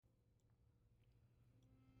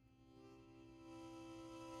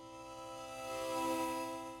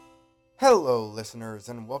Hello, listeners,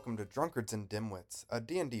 and welcome to Drunkards and Dimwits, a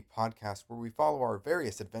D&D podcast where we follow our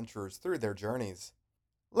various adventurers through their journeys.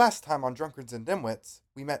 Last time on Drunkards and Dimwits,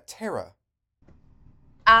 we met Tara.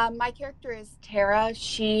 My character is Tara.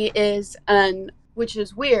 She is which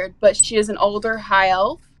is weird, but she is an older high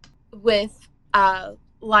elf with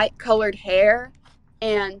light colored hair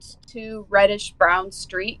and two reddish brown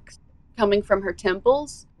streaks coming from her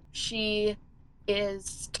temples. She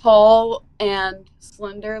is tall and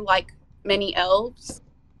slender like many elves,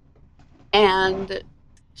 and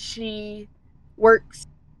she works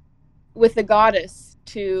with the goddess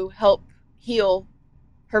to help heal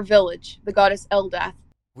her village, the goddess Eldath.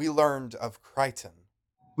 We learned of Creighton.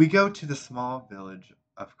 We go to the small village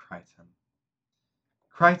of Creighton.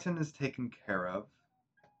 Creighton is taken care of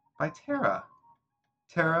by Tara.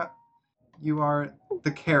 Tara, you are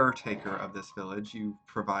the caretaker of this village. You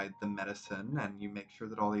provide the medicine and you make sure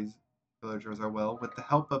that all these villagers are well with the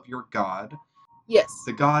help of your god, Yes.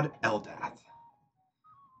 the god Eldath.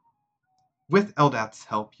 With Eldath's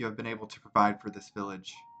help, you have been able to provide for this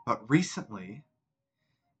village, but recently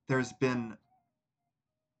there's been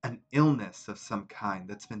an illness of some kind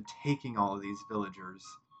that's been taking all of these villagers.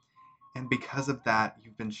 And because of that,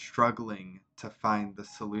 you've been struggling to find the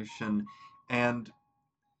solution, and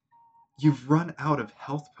you've run out of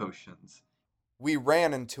health potions. We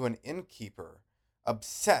ran into an innkeeper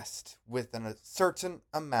obsessed with a certain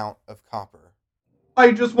amount of copper.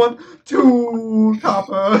 I just want 2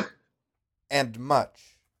 copper! And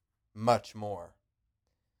much, much more.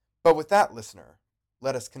 But with that, listener,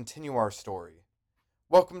 let us continue our story.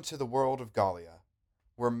 Welcome to the world of Gallia,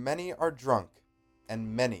 where many are drunk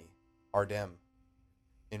and many are dim.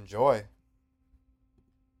 Enjoy.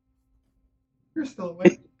 You're still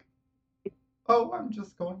awake. Oh, I'm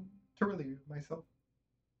just going to relieve myself.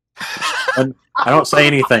 I don't say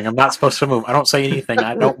anything. I'm not supposed to move. I don't say anything.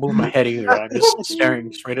 I don't move my head either. I'm just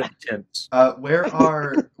staring straight at the tents. Where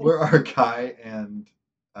are Kai and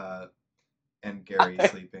Gary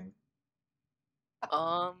sleeping?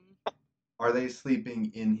 Are they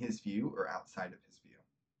sleeping in his view or outside of his view?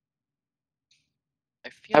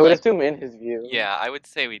 I would like, assume in his view. Yeah, I would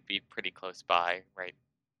say we'd be pretty close by, right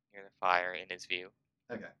near the fire in his view.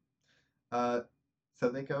 Okay. So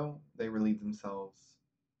they relieve themselves.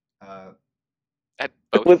 At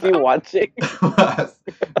both Was he times? watching?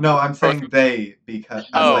 No, I'm saying they because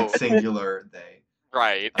Oh. like singular they.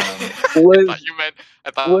 Right. Was I thought was you meant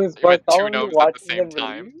two Bartholomew gnomes at the watching same them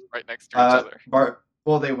time, relieve? right next to each other.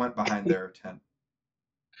 Well, they went behind their tent.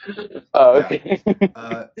 Oh, Yeah. okay.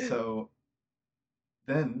 So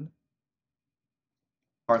then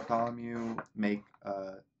Bartholomew make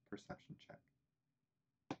a perception check.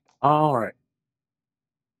 All right.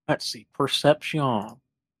 Let's see. Perception.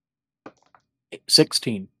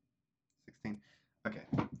 16. 16. Okay.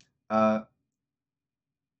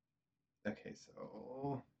 Okay,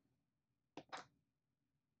 so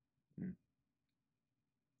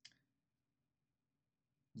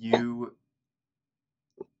you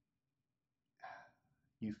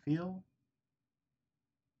feel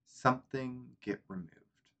something get removed,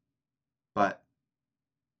 but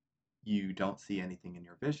you don't see anything in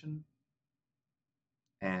your vision,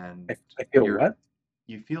 and I feel what?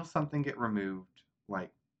 You feel something get removed,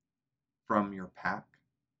 like from your pack.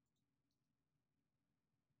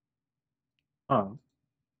 Oh.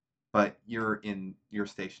 But you're in your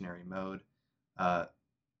stationary mode.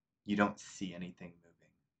 You don't see anything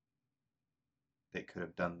moving. They could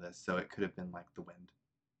have done this, so it could have been like the wind.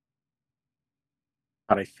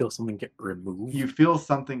 But I feel something get removed. You feel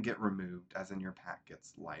something get removed, as in your pack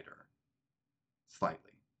gets lighter.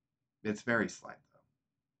 Slightly. It's very slight, though.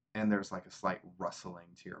 And there's like a slight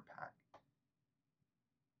rustling to your pack.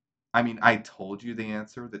 I mean, I told you the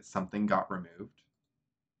answer that something got removed,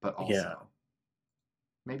 but also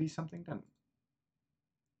maybe something didn't.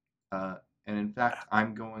 And in fact,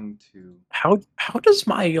 I'm going to. How does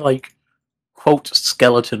my quote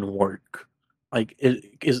skeleton work? Like,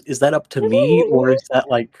 is that up to me, or is that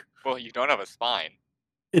like? Well, you don't have a spine.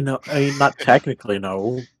 No, I mean not technically.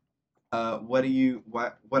 No. What are you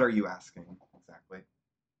asking exactly?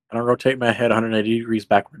 I don't rotate my head 180 degrees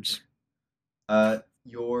backwards.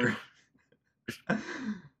 Your.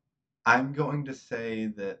 I'm going to say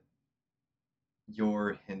that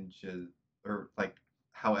your hinges, or like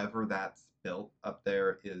however that's built up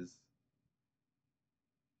there, is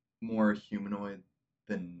more humanoid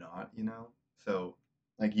than not, So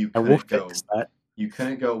like you couldn't go. Fix that. You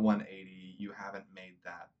couldn't go 180. You haven't made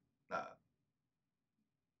that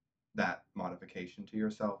modification to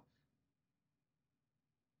yourself.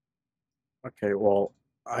 Okay, well,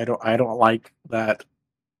 I don't like that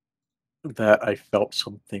that I felt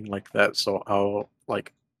something like that, so I'll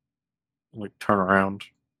turn around.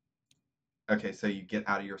 Okay, so you get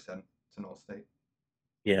out of your sentinel state.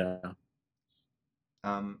 Yeah.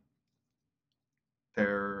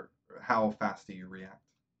 There. How fast do you react?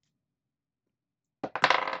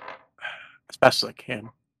 As fast as I can.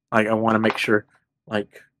 I want to make sure,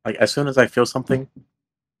 as soon as I feel something,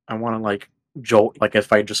 I want to jolt, like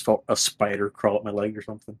if I just felt a spider crawl up my leg or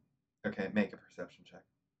something. Okay, make a perception check.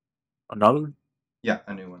 Another? Yeah,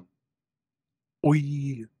 a new one.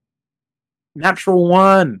 Oi. Natural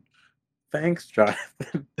one. Thanks,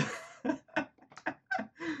 Jonathan.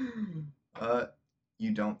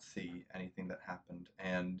 You don't see anything that happened,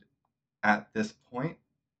 and at this point,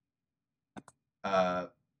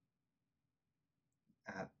 at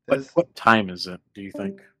this, What time is it, do you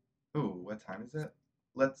think? what time is it?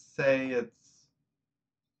 Let's say it's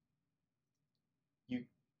you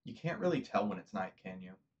can't really tell when it's night, can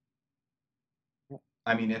you?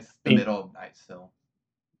 I mean, it's the middle of night still.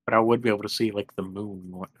 But I would be able to see the moon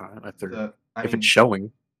and whatnot if it's mean,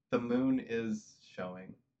 showing. the moon is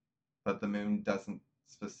showing, but the moon doesn't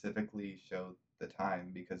specifically show the time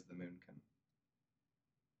because the moon can.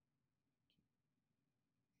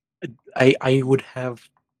 I would have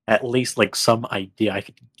at least some idea. I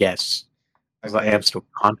could guess because I Okay, am still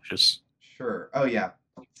conscious. sure. Oh yeah.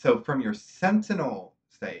 So from your sentinel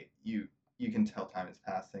state, you can tell time is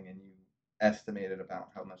passing, and you estimated about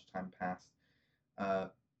how much time passed.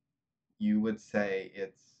 You would say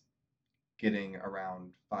it's getting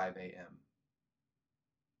around 5 a.m.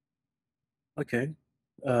 Okay.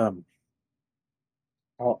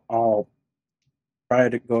 I'll try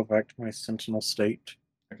to go back to my sentinel state.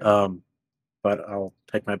 Okay. But I'll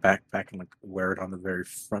take my backpack and wear it on the very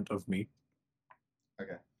front of me.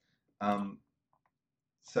 Okay.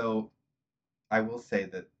 So I will say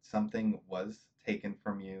that something was taken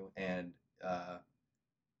from you, and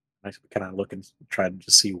I kind of look and try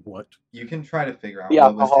to see what. you can try to figure out The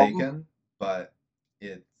what was alcohol. taken, but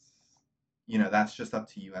it's that's just up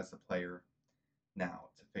to you as a player now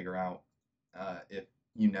to figure out. If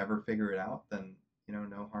you never figure it out, then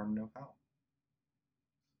no harm, no foul.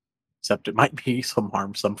 Except it might be some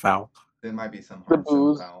harm, some foul. There might be some The harm, some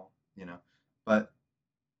booze. foul, but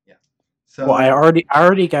yeah. Well, I So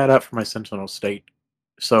already got up from my sentinel state,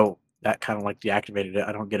 so that kind of deactivated it.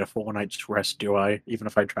 I don't get a full night's rest, do I? Even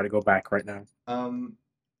if I try to go back right now.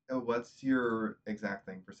 what's your exact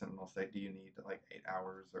thing for Sentinel State? Do you need 8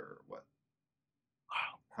 hours or what?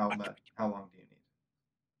 How long do you need?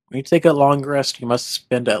 When you take a long rest, you must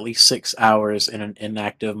spend at least 6 hours in an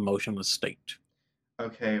inactive, motionless state.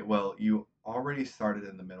 Okay, well, you already started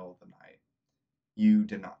in the middle of the night. You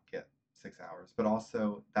did not get 6 hours, but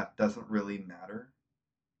also that doesn't really matter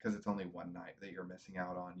because it's only one night that you're missing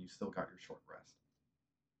out on. You still got your short rest.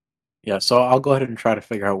 Yeah, so I'll go ahead and try to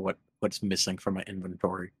figure out what's missing from my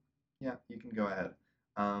inventory. Yeah, you can go ahead.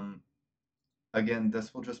 Again,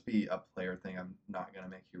 this will just be a player thing. I'm not gonna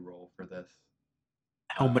make you roll for this.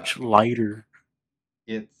 How much lighter?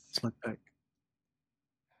 It's my back.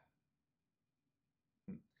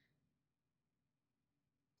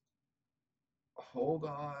 Hold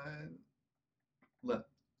on.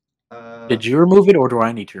 Did you remove it, or do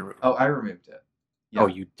I need to remove it? Oh, I removed it. Yeah. Oh,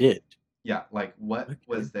 you did? Yeah, what Okay.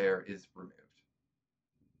 was there is removed.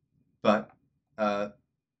 But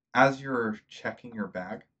as you're checking your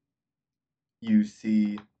bag, you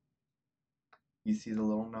see the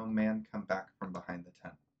little gnome man come back from behind the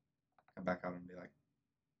tent. Come back out and be like,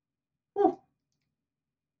 "Whew,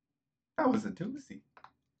 that was a doozy,"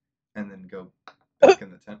 and then go back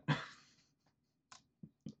in the tent.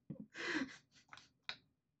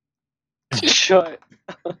 Shut.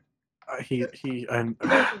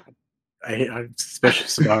 I'm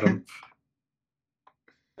suspicious about him.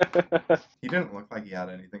 He didn't look like he had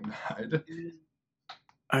anything to hide.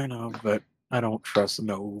 I know, but I don't trust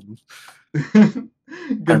gnomes. Gnomes.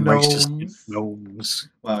 I'm racist against gnomes.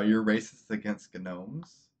 Wow, you're racist against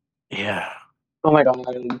gnomes? Yeah. Oh my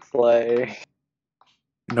god, Slay.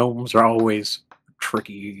 Gnomes are always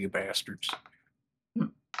tricky, you bastards.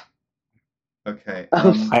 Okay.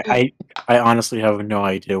 I honestly have no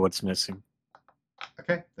idea what's missing.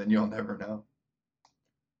 Okay, then you'll never know.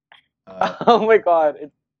 Oh my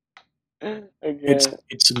god. Okay.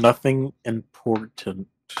 It's nothing important.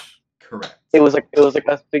 Correct. It was like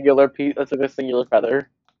a singular piece. That's like a singular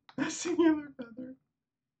feather. A singular feather.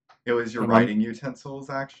 It was your writing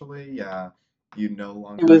utensils, actually. Yeah, you no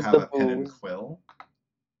longer have a pen and quill.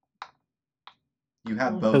 You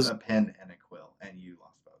had both a pen and a quill, and you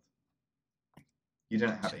lost both. You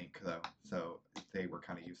didn't have ink though, so they were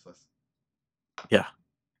kind of useless. Yeah.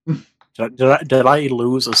 Did I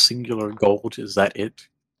lose a singular gold? Is that it?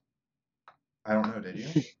 I don't know. Did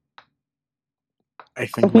you? I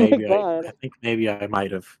think Oh my maybe God. I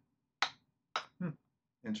might have.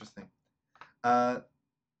 Interesting. So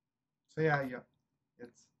yeah,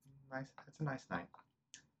 it's nice. It's a nice night.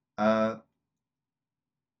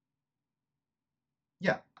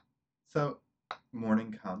 Yeah. So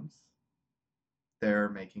morning comes. They're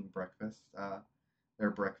making breakfast.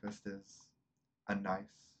 Their breakfast is a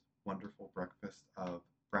nice, wonderful breakfast of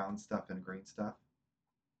brown stuff and green stuff.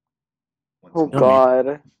 Once Oh again. No, man.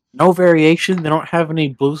 God. No variation. They don't have any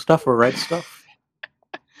blue stuff or red stuff.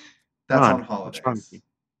 That's Come on what's wrong with holidays. you?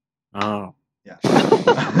 Oh,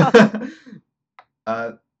 Yeah.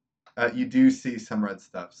 uh, you do see some red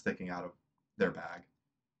stuff sticking out of their bag,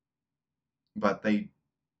 but they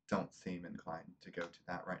don't seem inclined to go to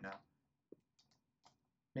that right now.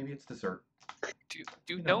 Maybe it's dessert. Do You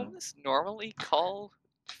don't know. gnomes normally call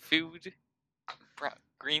food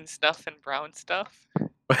green stuff and brown stuff?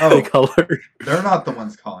 what are the Oh. colors? They're not the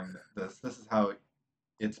ones calling this. This is how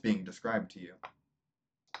it's being described to you.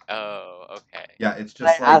 Oh, okay. Yeah, it's Can I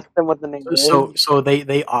just like ask them what the name So is?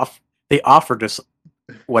 they offered us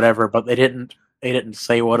whatever, but they didn't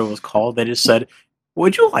say what it was called. They just said,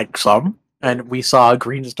 "Would you like some?" And we saw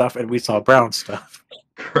green stuff and we saw brown stuff.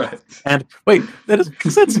 correct. And wait, that doesn't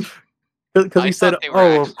make sense because I he said, thought they were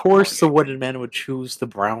 "Oh, of actually course, the calling wooden man would choose the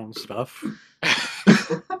brown stuff."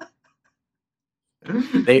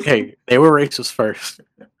 They were racist first.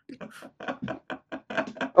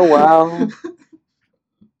 Oh wow.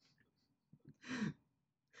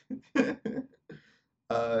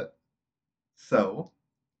 So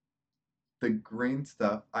the green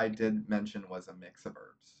stuff I did mention was a mix of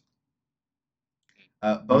herbs.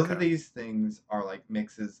 Both of Okay. these things are like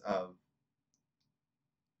mixes of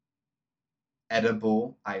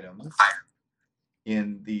edible items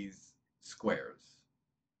in these squares.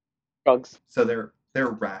 Drugs. So they're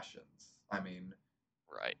rations. I mean,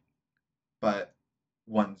 Right. but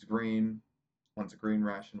one's green, one's a green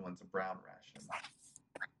ration, one's a brown ration.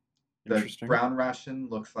 The Interesting. brown ration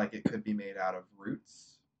looks like it could be made out of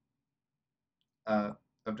roots of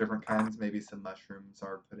different kinds. Maybe some mushrooms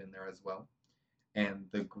are put in there as well. And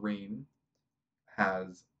the green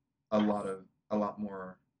has a lot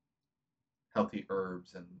more healthy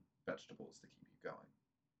herbs and vegetables to keep you going.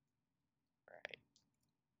 Right.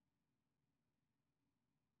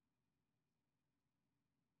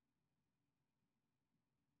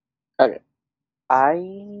 Okay.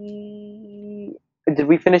 Did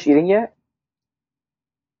we finish eating yet?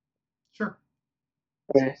 Sure.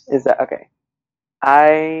 Or is that okay?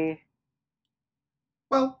 I'm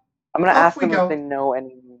Well, gonna off ask we them if they go. know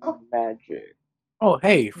any Oh. magic. Oh,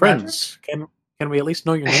 hey, Magic? friends. Can we at least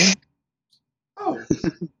know your name? Oh,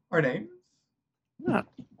 our names? Yeah.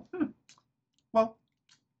 Well,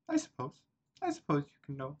 I suppose you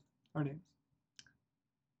can know our names.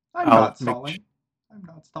 I'm I'll not make stalling. I'm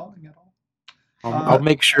not stalling at all. I'll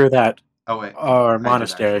make sure that Oh wait, our I did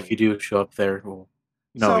monastery, if actually. you do show up there, will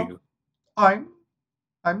know So you. I'm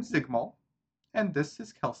Zigmal, and this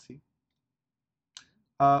is Kelsey.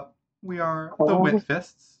 We are the Oh.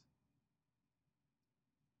 Whitfists.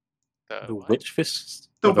 The The what? witch fists?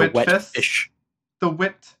 The Or the wet Whitfists. fish? The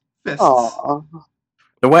Whitfists. Aw.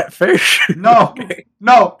 The wet fish? No, Okay.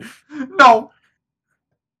 no, no.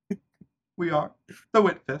 We are the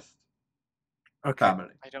Whitfist Okay.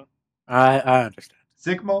 family. I don't. I understand.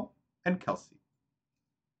 Zigmal and Kelsey.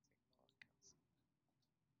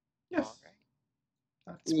 Yes. All right.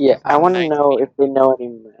 That's Yeah, I what want it to is. Nice know meeting if they know any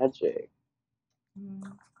magic.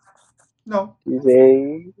 No, Do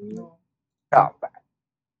they? no. Oh, bad.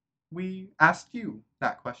 We asked you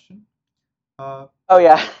that question. Oh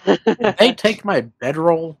yeah. Did they take my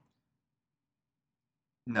bedroll?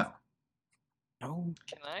 No. No.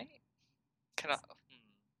 Can I?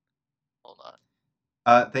 Hold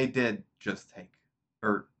on. They did just take,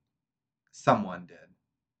 or someone did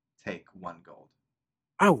take 1 gold.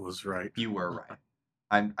 I was right. You were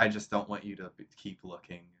right. I just don't want you to keep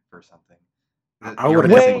looking for something. I You're would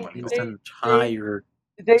have missing Wait, 1 kept gold. this entire.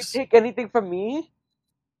 did they take anything from me?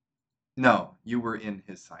 No, you were in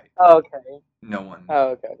his sight. Oh, okay. No one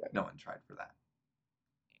Okay. tried for that.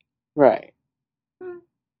 Right.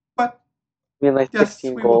 But I mean, like yes,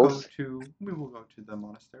 16 we will go goals. to the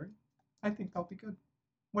monastery. I think that'll be good.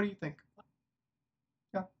 What do you think?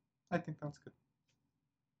 Yeah, I think that's good.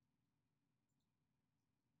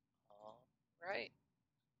 All right.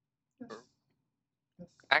 Yes. Yes.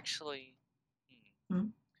 Actually,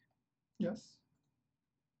 Yes.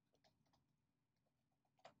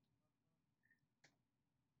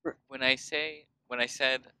 when I say when I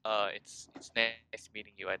said it's nice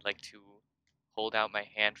meeting you, I'd like to hold out my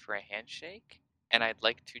hand for a handshake, and I'd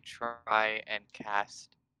like to try and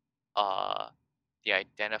cast the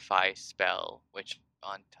identify spell, which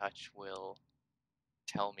on touch will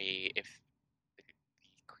tell me if the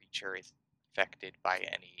creature is affected by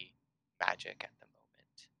any magic at the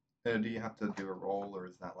moment. Do you have to do a roll, or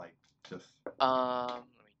is that like just? Let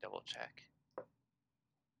me double check.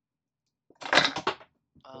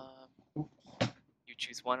 You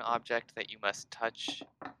choose one object that you must touch.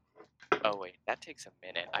 Oh wait, that takes a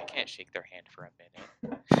minute. I can't shake their hand for a minute.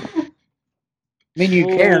 I mean, you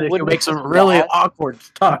can if you wouldn't make it some just really last? awkward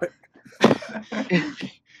stuff.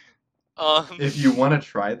 If you want to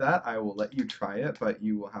try that, I will let you try it, but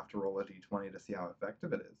you will have to roll a d20 to see how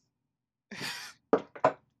effective it is.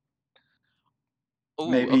 Ooh,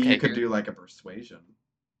 Maybe okay, you could do like a persuasion.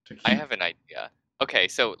 To keep... I have an idea. Okay,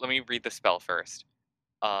 so let me read the spell first.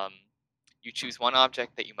 You choose one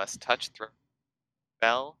object that you must touch through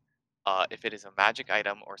spell. If it is a magic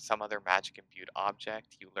item or some other magic-imbued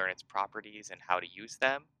object, you learn its properties and how to use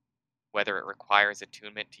them, whether it requires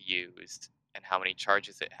attunement to use, and how many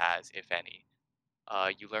charges it has, if any.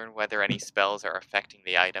 You learn whether any spells are affecting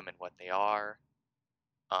the item and what they are.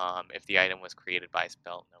 If the item was created by a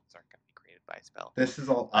spell, no, those aren't going to be created by a spell. This is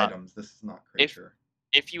all items. This is not creature.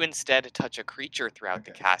 If you instead touch a creature throughout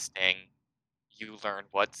the casting, you learn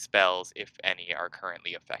what spells, if any, are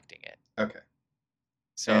currently affecting it. Okay.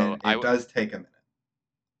 So and it does take a minute.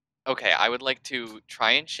 Okay, I would like to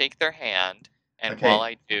try and shake their hand, and Okay. while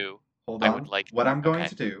I do, Hold I on. would like. What I'm going okay.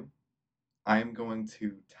 to do, I'm going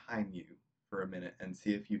to time you for a minute and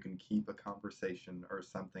see if you can keep a conversation or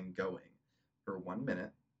something going for 1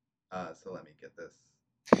 minute. So let me get this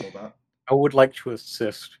pulled up. I would like to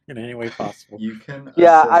assist in any way possible. You can.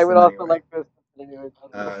 Yeah, assist I would in also any way. like to assist in any way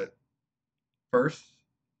possible. First,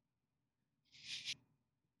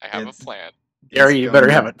 I have a plan. Gary, you better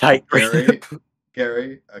have a tight grip.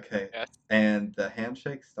 Gary, okay. Yes. And the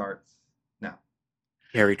handshake starts now.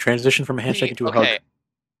 Gary, transition from a handshake into a hug.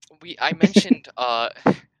 I mentioned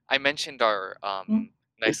I mentioned our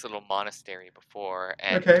nice little monastery before,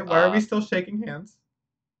 and okay, why are we still shaking hands?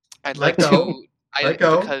 I'd Let like go. to. Let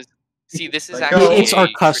go. Because see, this is Let go. actually It's our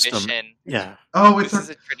a custom. tradition. Yeah. Oh, it's this is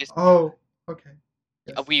a tradition. Oh, okay.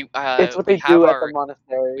 Yes. It's what they do at the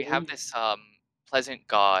monastery. We have this pleasant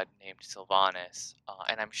god named Sylvanus,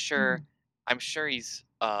 and I'm sure he's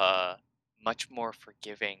much more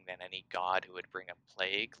forgiving than any god who would bring a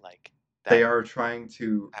plague like that. They are trying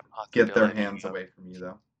to get their hands away from you,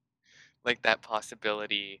 though. Like that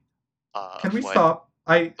possibility. Can we stop?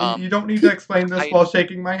 You don't need to explain this while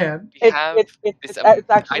shaking my hand. We have it's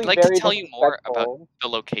actually I'd like very to tell you more about disrespectful. the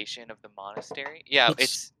location of the monastery. Yeah,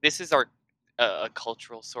 this is our a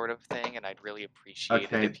cultural sort of thing, and I'd really appreciate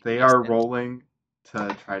it. Okay, if you they are listened. rolling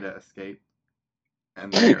to try to escape,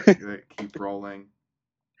 and they keep rolling,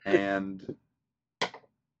 and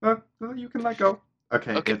you can let go.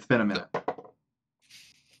 Okay, it's been a minute.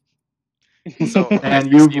 So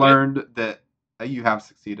and you've learned that you have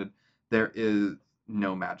succeeded. There is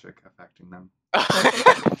no magic affecting them.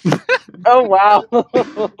 Oh wow!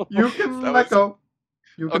 You can let go.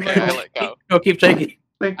 You can okay, let go. I let go. No, keep taking.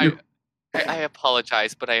 Thank you. I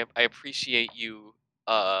apologize, but I appreciate you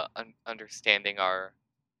understanding our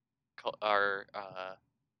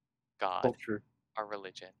God, culture, our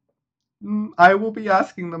religion. I will be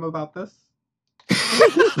asking them about this.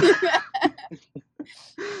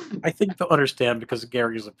 I think they'll understand because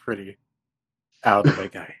Gary is a pretty out of the way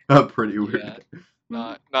guy. Pretty weird.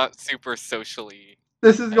 Yeah, not super socially.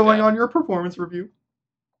 This is going on your performance review.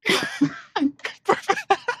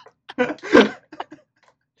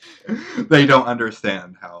 They don't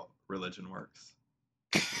understand how religion works.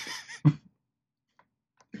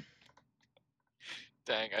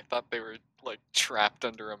 Dang, I thought they were like trapped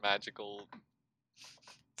under a magical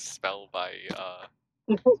spell by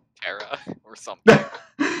Terra or something.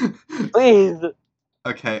 Please.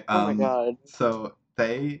 Okay. Oh my god. So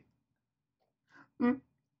they.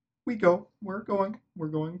 We go. We're going. We're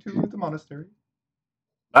going to the monastery.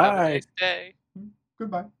 Bye. Have a nice day.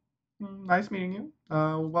 Goodbye. Nice meeting you.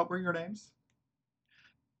 What were your names?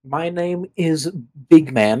 My name is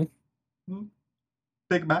Big Man.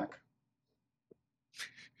 Big Mac?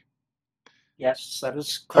 Yes, that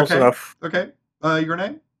is close enough. Okay. Your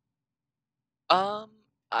name?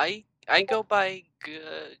 I go by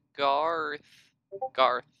Garth.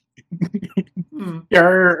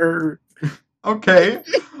 Yarr. Okay.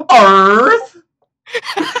 Earth.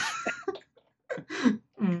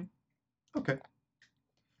 Okay.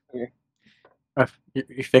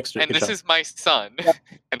 You fixed it. And Good this job. is my son.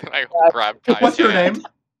 And then I grab Kai's What's your hand. name?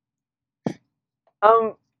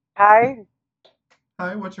 Hi.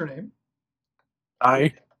 Hi, what's your name?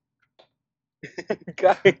 I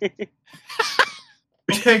Guy.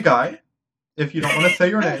 Okay, Guy. If you don't want to say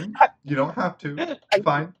your name, you don't have to.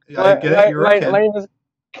 Fine. I My, get it. my, You're a my, kid. my name is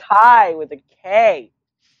Kai with a K.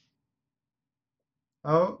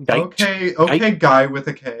 Oh, Gite. okay. Okay, Guy with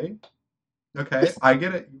a K. Okay, I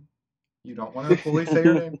get it. You don't want to fully say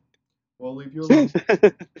your name. We'll leave you alone.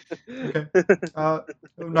 Okay.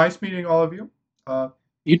 Nice meeting all of you.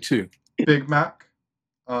 You too. Big Mac,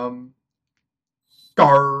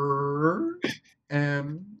 Gar,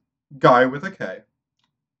 and Guy with a K.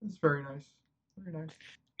 It's very nice. Very nice.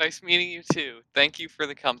 Nice meeting you too. Thank you for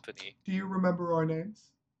the company. Do you remember our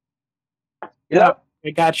names? Yep. I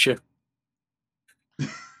got you.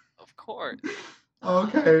 Of course.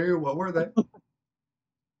 Okay, what were they?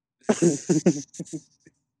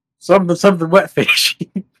 Something wet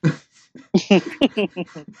fishy.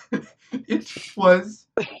 It was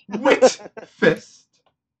Wit Fist.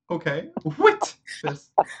 Okay, Wit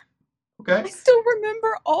Fist. Okay. I still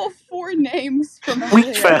remember all 4 names from Wheat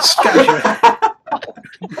earlier. Fest.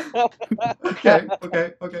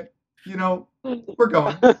 Gotcha. Okay. You know, we're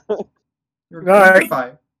going. Alright.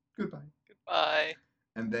 Goodbye. Goodbye.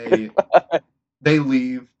 And they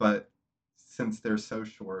leave, but since they're so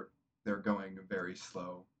short, they're going very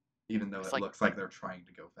slow, even though It's it like- looks like they're trying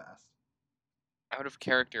to go fast. Out of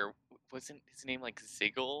character, wasn't his name like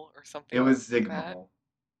Ziggle or something? It was like that? Zigmal.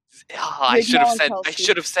 I should have Zigmal and said. I Kelsey.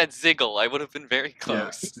 should have said Ziggle. I would have been very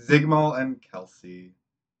close. Yeah, Zigmal and Kelsey.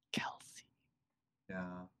 Kelsey.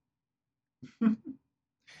 Yeah.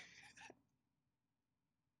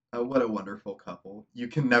 Oh, what a wonderful couple. You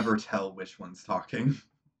can never tell which one's talking.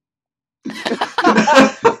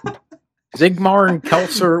 Zigmar and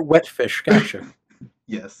Kelser Wetfish. Gotcha.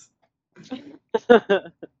 Yes.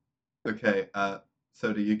 Okay,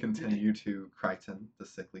 so do you continue to Creighton, the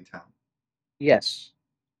sickly town? Yes.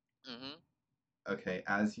 Mm-hmm. Okay,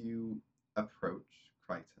 as you approach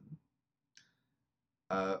Creighton,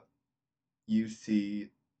 you see.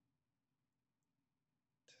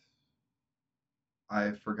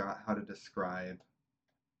 I forgot how to describe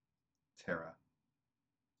Tara.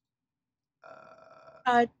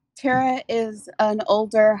 Tara is an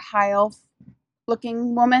older high elf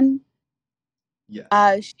looking woman. Yes.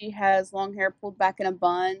 She has long hair pulled back in a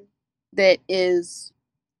bun that is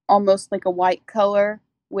almost like a white color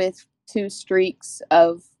with 2 streaks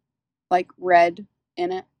of like red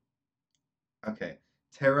in it. Okay,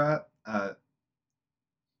 Tara.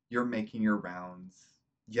 You're making your rounds.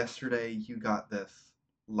 Yesterday, you got this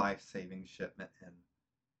life-saving shipment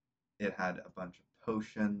in. It had a bunch of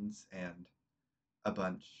potions and a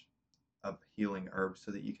bunch of healing herbs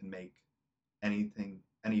so that you can make anything,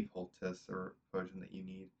 any poultice or potion that you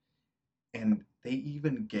need. And they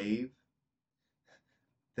even gave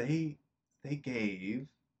they gave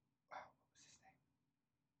wow, what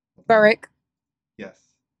was his name? Burrick. Yes.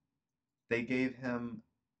 They gave him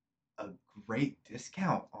a great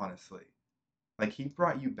discount, honestly. Like he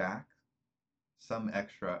brought you back some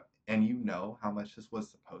extra and you know how much this was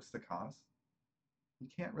supposed to cost. You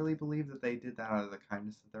can't really believe that they did that out of the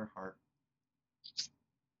kindness of their heart.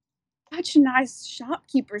 Such nice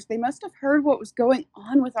shopkeepers. They must have heard what was going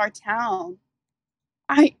on with our town.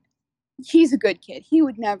 He's a good kid. He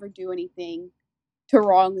would never do anything to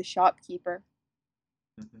wrong the shopkeeper.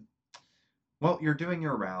 Mm-hmm. Well, you're doing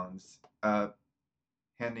your rounds,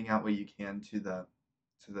 handing out what you can to the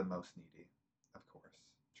most needy, of course.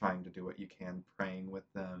 Trying to do what you can, praying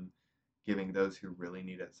with them, giving those who really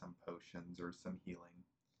need it some potions or some healing,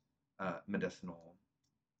 medicinal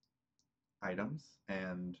items,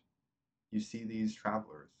 and you see these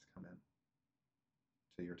travelers come in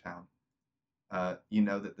to your town. You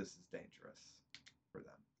know that this is dangerous for them.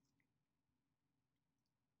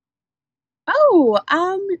 Oh,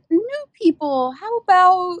 new people. How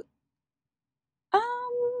about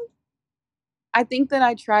I think that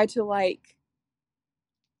I try to like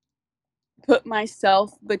put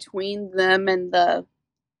myself between them and the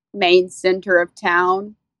main center of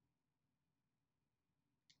town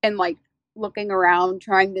and like looking around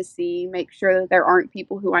trying to make sure that there aren't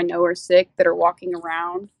people who I know are sick that are walking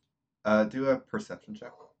around. Do a perception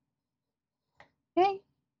check. Okay.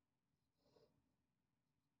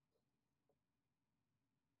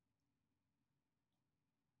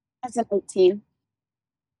 That's an 18.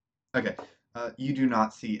 Okay. You do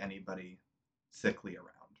not see anybody sickly around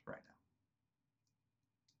right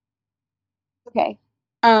now. Okay.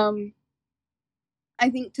 I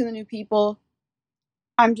think to the new people,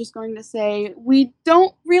 I'm just going to say we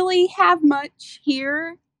don't really have much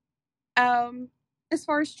here. As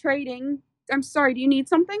far as trading, I'm sorry, do you need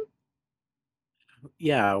something?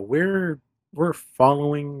 Yeah, we're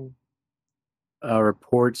following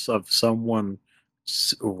reports of someone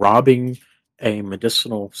robbing a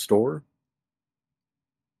medicinal store.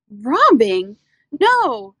 Robbing?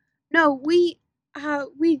 No, no, we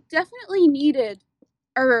definitely needed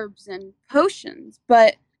herbs and potions,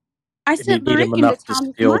 but I sent Need him Barik into enough to town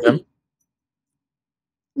with steal them. money.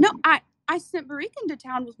 No, I sent Barik into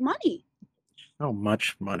town with money. How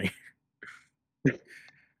much money?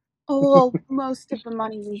 Oh, well, most of the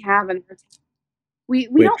money we have in our town.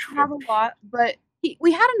 We don't Which have a lot, but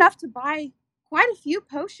we had enough to buy quite a few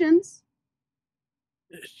potions.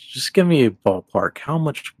 just give me a ballpark. How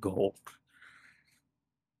much gold?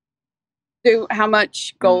 So, how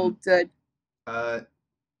much Mm, gold did? uh,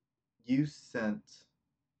 you sent.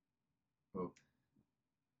 Oh,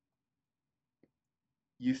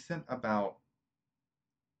 you sent about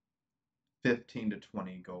 15 to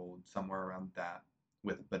 20 gold, somewhere around that,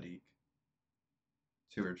 with Badik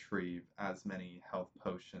to retrieve as many health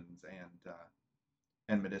potions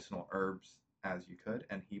and medicinal herbs as you could,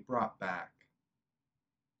 and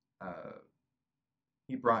uh,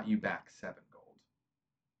 he brought you back 7 gold.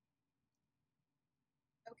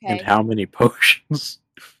 And Okay, how many potions?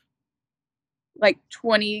 like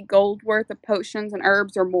 20 gold worth of potions and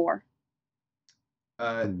herbs or more.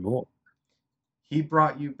 Uh, More. he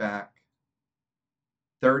brought you back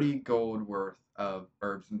 30 gold worth of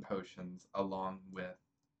herbs and potions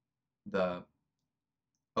the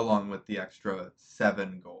along with the extra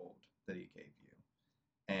 7 gold that he gave you.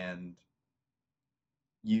 And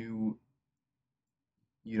you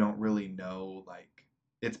you don't really know, like,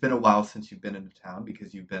 it's been a while since you've been into town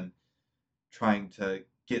because you've been trying to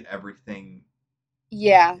get everything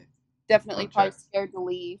Yeah, definitely on probably check. scared to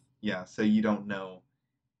leave. Yeah, so you don't know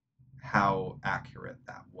how accurate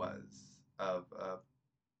that was of a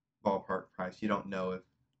ballpark price. You don't know if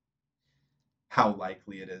how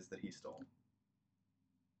likely it is that he stole.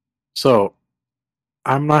 So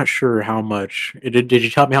I'm not sure how much. Did you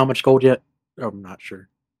tell me how much gold yet? Oh, I'm not sure.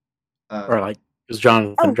 Uh, Or like, is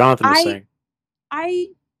Jonathan? Oh, Jonathan was I saying, I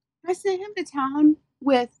I sent him to town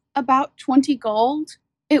with about 20 gold.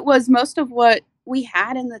 It was most of what we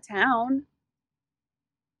had in the town.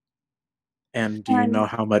 and do you know And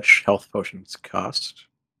how much health potions cost?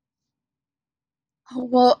 oh,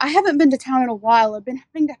 well, I haven't been to town in a while. I've been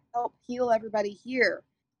having to help heal everybody here.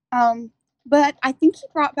 Um, but I think he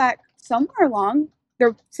brought back somewhere along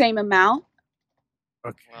the same amount.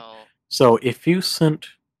 Okay. Well, So if you sent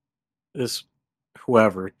this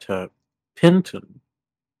whoever to Pinton,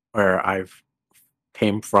 where I've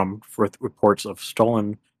came from for reports of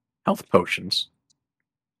stolen health potions,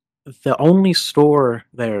 the only store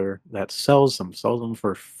there that sells them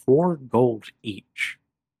for 4 gold each.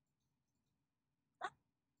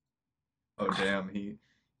 oh damn,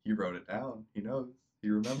 he wrote it down. He knows. He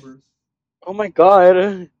remembers. Oh my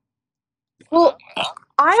god. Well, wow.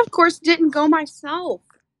 I of course didn't go myself,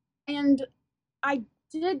 and I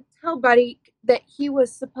did tell Buddy that he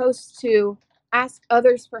was supposed to ask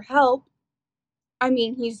others for help. I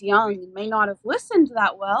mean, he's young and may not have listened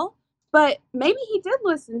that well, but maybe he did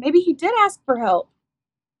listen. Maybe he did ask for help.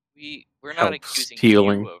 We're not Help accusing you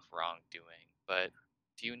stealing. of wrongdoing, but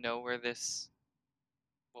do you know where this,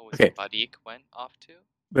 what was Okay, it, Badik went off to?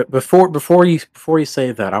 but before you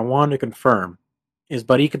say that, I want to confirm: is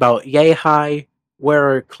Barik about yay high,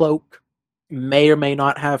 wear a cloak, may or may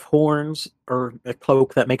not have horns, or a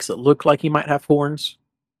cloak that makes it look like he might have horns?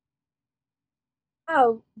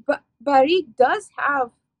 Oh, but Barik does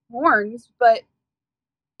have horns, but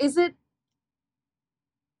is it?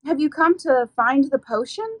 Have you come to find the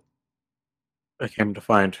potion? I came to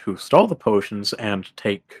find who stole the potions and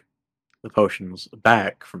take the potions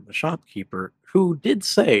back from the shopkeeper, who did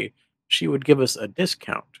say she would give us a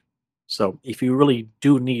discount. So if you really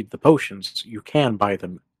do need the potions, you can buy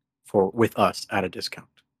them for with us at a discount.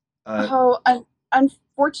 Uh, Oh,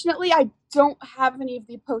 unfortunately, I don't have any of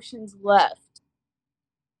the potions left.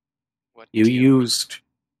 What You do you used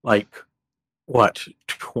like what,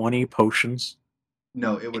 20 potions?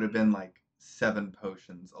 no, it would have been like 7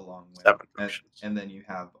 potions along with, 7 potions. and then you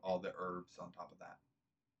have all the herbs on top of that.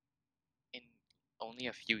 in only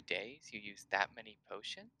a few days you used that many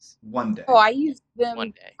potions? One Oh, day.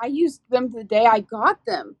 One day. I used them the day I got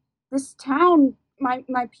them. This town,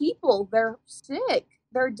 my people, they're sick.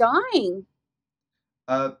 They're dying.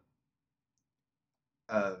 Uh,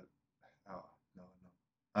 uh, oh no,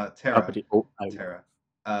 no. Tara, Uppity, oh, Tara.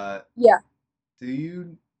 Uh, Yeah. do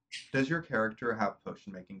you does your character have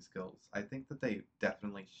potion making skills? I think that they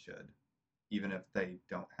definitely should, even if they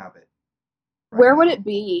don't have it right Where would now. it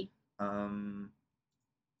be? Um,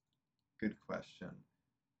 good question.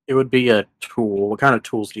 It would be a tool. What kind of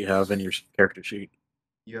tools do you have in your character sheet?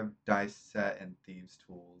 You have dice set and thieves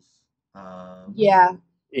tools. Yeah.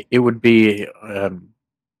 It would be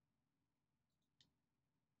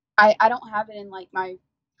I don't have it in like my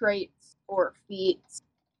traits or feats.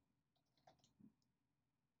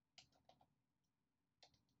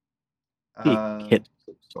 kit of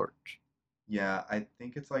some sort. Yeah, I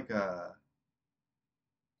think it's like a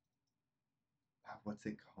what's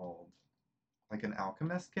it called? Like an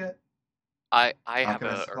alchemist kit? I have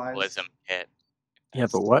Alchemist a supplies? herbalism kit. Yeah,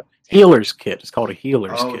 That's but what? the same. Healer's kit. It's called a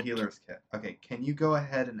healer's Oh, kit. healer's kit. Okay, can you go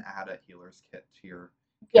ahead and add a healer's kit to your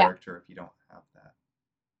Yeah. character if you don't have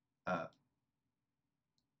that?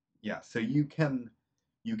 Yeah, so you can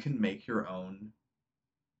make your own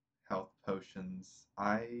health potions.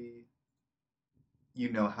 You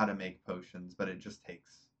know how to make potions, but it just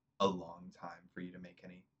takes a long time for you to make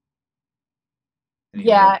any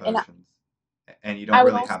Yeah, real and potions. And you I don't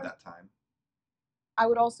would really have also that time. I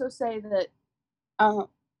would also say that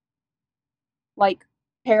like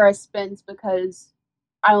Paris spends because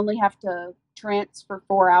I only have to trance for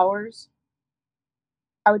 4 hours.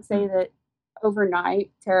 I would say that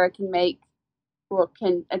overnight Tara can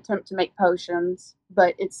attempt to make potions,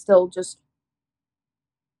 but it's still just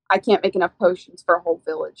I can't make enough potions for a whole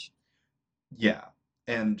village. Yeah,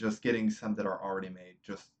 and just getting some that are already made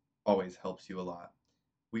just always helps you a lot.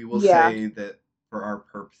 We will Yeah. say that for our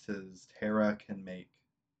purposes, Tara can make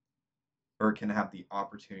or can have the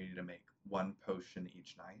opportunity to make one potion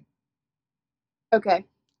each night. Okay.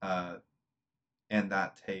 And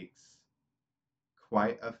that takes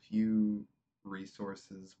quite a few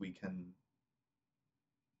resources.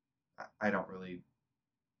 I don't really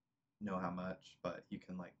know how much, but you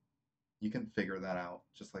can figure that out.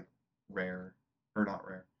 Just like rare or not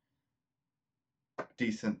rare,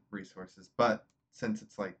 decent resources. But since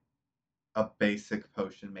it's like a basic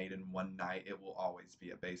potion made in one night, it will always be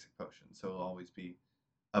a basic potion. So it'll always be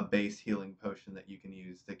a base healing potion that you can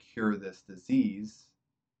use to cure this disease,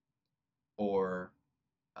 or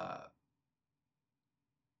uh,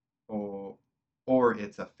 or or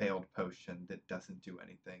it's a failed potion that doesn't do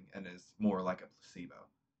anything and is more like a placebo.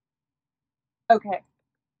 Okay.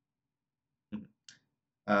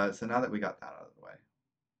 So now that we got that out of the way,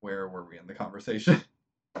 where were we in the conversation?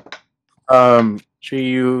 She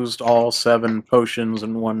used all 7 potions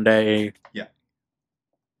in one day. Yeah.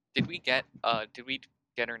 Did we get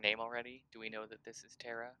her name already? Do we know that this is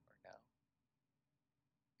Tara or no?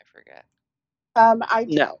 I forget. I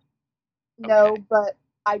No. no, Okay. but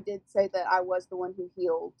I did say that I was the one who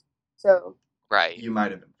healed. So Right. You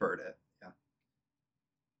might have inferred it. Yeah.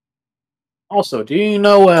 Also, do you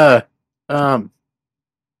know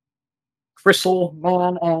Crystal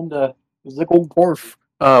Man and Zigglendorf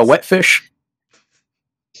Wetfish?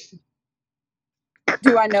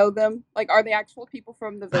 do I know them? Like, are they actual people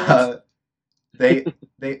from the village?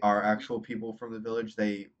 They are actual people from the village.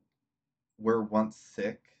 They were once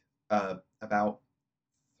sick about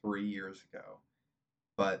 3 years ago,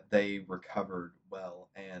 but they recovered well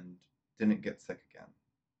and didn't get sick again.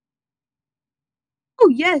 Oh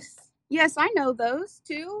yes, yes, I know those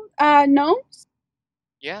two. Gnomes.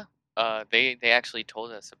 Yeah. They actually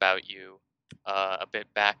told us about you a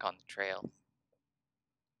bit back on the trail.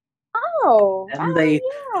 Oh, And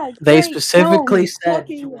yeah, they great. specifically Gnomes said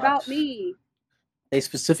talking to about us. me. They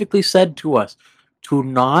specifically said to us to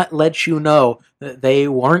not let you know that they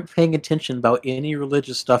weren't paying attention about any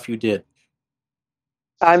religious stuff you did.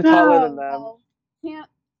 I'm taller than them. Well,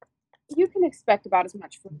 you can expect about as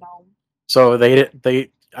much from gnome. So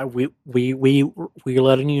we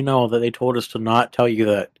letting you know that they told us to not tell you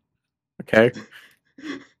that. Okay.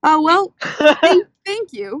 Oh well,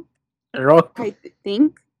 thank you. You're welcome. I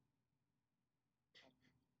think.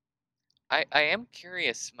 I am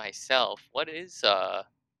curious myself. What is the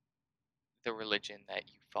religion that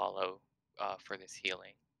you follow for this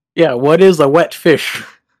healing? Yeah. What is a wet fish?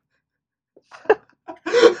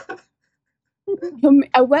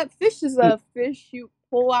 A wet fish is a fish you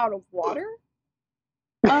pull out of water.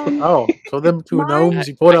 Oh, so them two My gnomes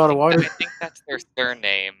you pulled out of water. I think that's their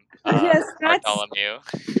surname. yes, that's. Bartholomew.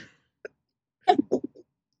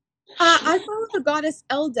 I follow the goddess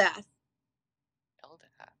Eldath.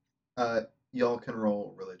 Eldath. Y'all can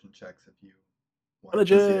roll religion checks if you want to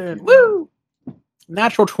see if Religion. you know. Woo!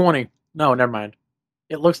 Natural 20. No, never mind.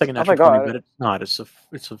 It looks like a Oh natural my 20, god. but it's not. It's a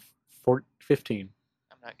 15.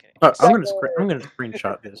 I'm not kidding. I'm gonna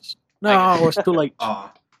screenshot this. No, it's too late.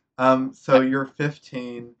 So you're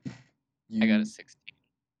 15. I got a 16.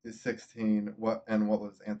 16. What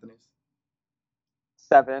was Anthony's?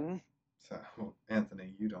 7. So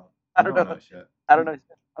Anthony, you don't I don't know. know shit. I don't know.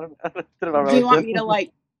 I don't know. Do you want me to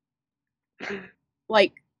like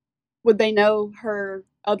Like, would they know her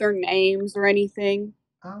other names or anything?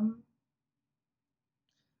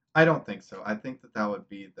 I don't think so. I think that would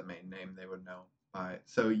be the main name they would know by.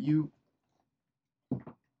 So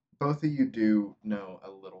both of you do know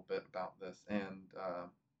a little bit about this, and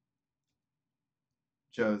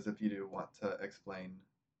Joe's, if you do want to explain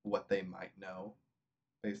what they might know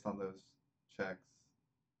based on those checks,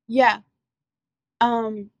 Yeah.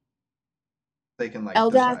 Um, they can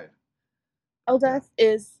Eldath decide. Eldath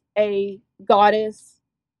is a goddess.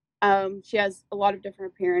 She has a lot of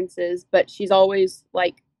different appearances, but she's always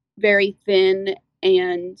like very thin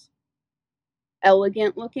and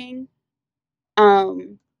elegant looking.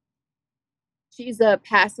 Um, she's a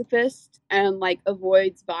pacifist and like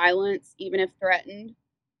avoids violence even if threatened.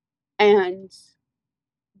 And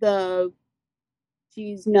the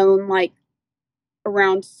she's known like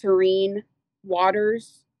around serene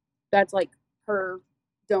waters. That's like her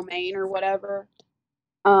domain or whatever.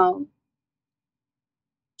 Um,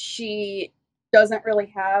 she doesn't really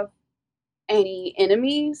have any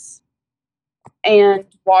enemies, and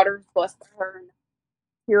water's blessed her and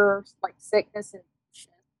cures like sickness and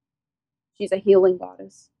she's a healing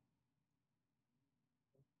goddess.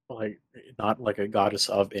 Like, not like a goddess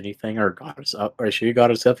of anything, or goddess of, or is she a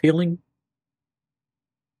goddess of healing?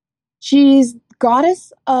 She's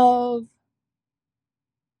goddess of.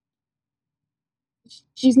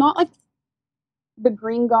 She's not like the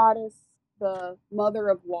green goddess, the mother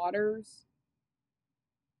of waters.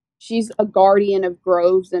 She's a guardian of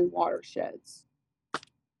groves and watersheds.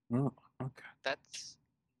 Oh, okay. That's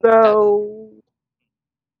So,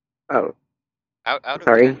 oh, out of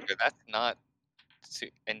sorry. character. That's not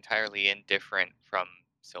entirely indifferent from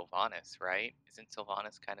Sylvanas, right? Isn't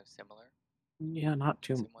Sylvanas kind of similar? Yeah, not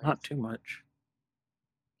too Ways? much.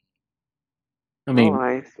 Oh,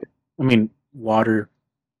 I I see. mean, water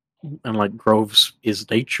and like groves is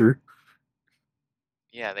nature.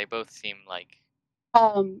 Yeah, they both seem like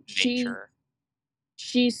She nature.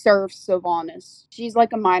 serves Sylvanas. She's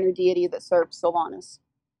like a minor deity that serves Sylvanas.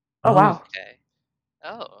 Oh, wow. Okay.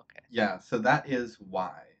 Oh, okay. Yeah, so that is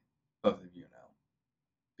why both of you know,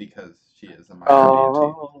 because she is a minor deity.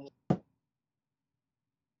 Oh,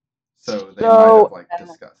 So they might have so,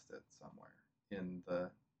 discussed it somewhere in the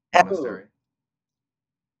monastery.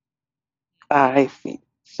 I see.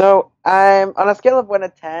 So, I'm on a scale of 1 to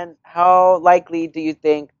 10. How likely do you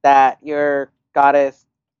think that your goddess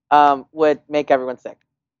would make everyone sick?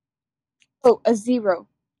 Oh, a 0.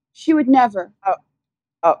 She would never. Oh,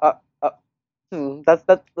 oh, oh, oh. That's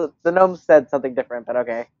the gnome said something different, but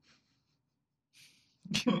okay.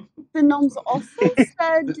 The gnomes also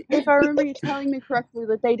said, if I remember you telling me correctly,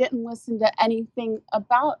 that they didn't listen to anything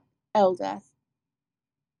about Eldath.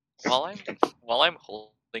 While I'm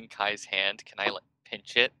holding Kai's hand, can I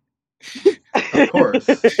pinch it? Of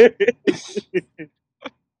course.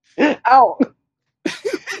 Ow.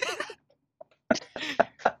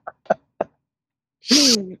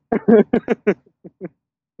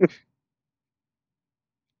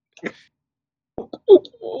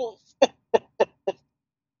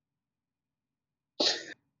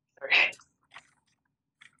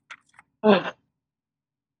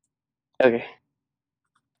 Okay.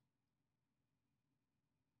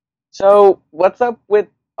 So, what's up with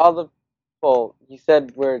all the people you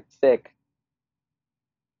said were sick?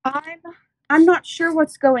 I'm not sure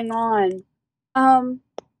what's going on. Um,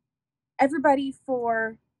 everybody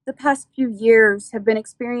for the past few years have been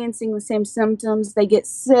experiencing the same symptoms. They get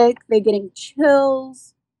sick, they're getting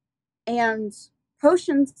chills, and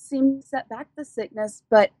potions seem to set back the sickness,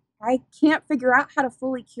 but I can't figure out how to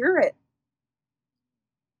fully cure it.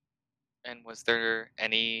 And was there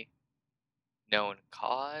any known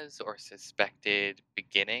cause or suspected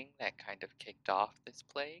beginning that kind of kicked off this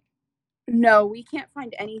plague? No, we can't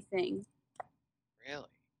find anything. Really?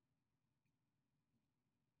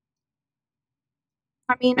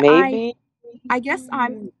 I mean, Maybe. I guess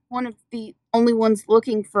I'm one of the only ones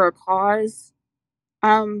looking for a cause.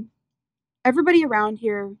 Um, everybody around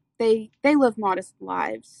here, they live modest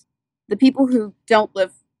lives. The people who don't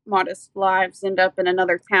live modest lives end up in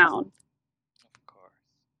another town. Of course.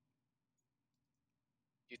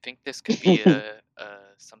 You think this could be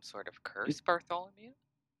some sort of curse, Bartholomew?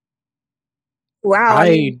 Wow, I I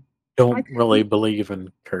mean, don't really believe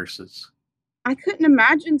in curses. I couldn't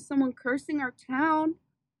imagine someone cursing our town.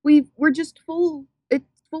 We're just full. It's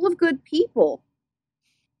full of good people.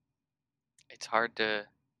 It's hard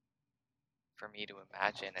for me to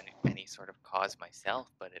imagine any sort of cause myself,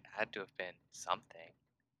 but it had to have been something.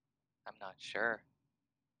 I'm not sure.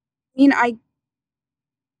 I mean,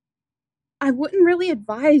 I wouldn't really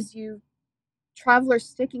advise you travelers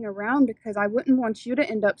sticking around because I wouldn't want you to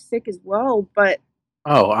end up sick as well. But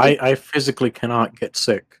Oh, if I physically cannot get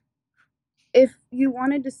sick. if you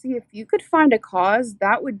wanted to see if you could find a cause,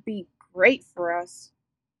 that would be great for us.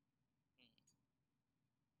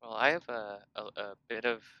 Well, I have a bit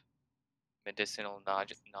of medicinal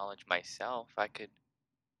knowledge myself. I could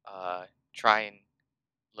try and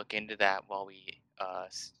look into that while we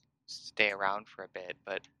stay around for a bit.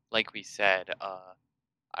 But like we said,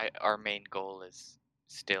 our main goal is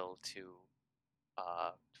still to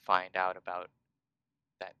find out about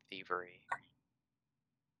that thievery.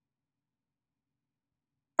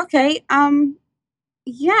 Okay,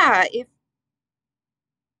 yeah, if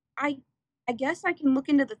I I guess I can look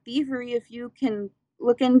into the thievery if you can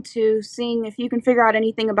look into seeing if you can figure out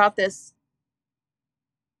anything about this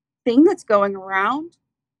thing that's going around.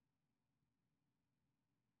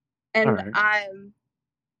 All And right.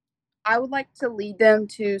 I would like to lead them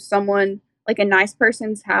to someone like a nice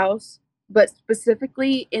person's house, but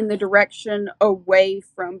specifically in the direction away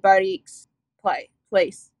from Barik's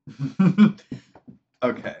place.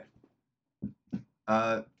 Okay.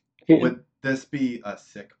 Would this be a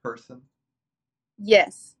sick person?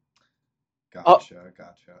 Yes. Gotcha.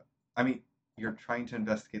 I mean, you're trying to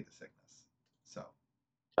investigate the sickness, so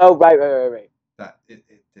Oh, right. that it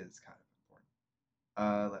is kind of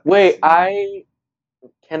important. Let me Wait, see.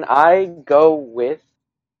 can I go with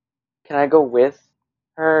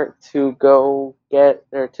her to go get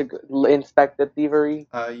or to inspect the thievery?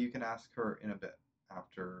 You can ask her in a bit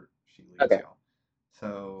after she leaves Okay. y'all.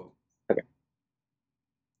 So Okay.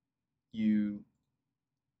 you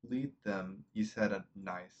lead them. You said a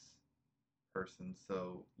nice person,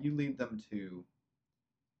 so you lead them to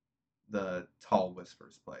the Tall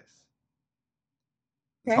Whispers place.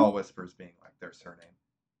 The Okay. Tall Whispers being like their surname.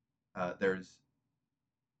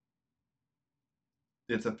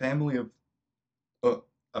 It's a family of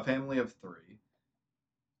three.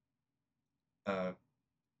 Uh,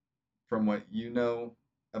 from what you know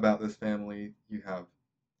about this family, you have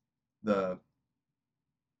the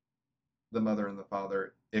mother and the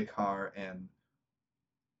father, Ikar and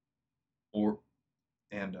or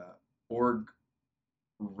and Orgranau.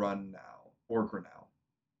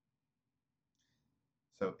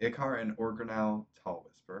 So Ikar and Orgranau Tall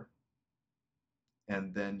Whisper.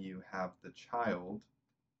 And then you have the child.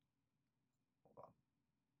 Hold on.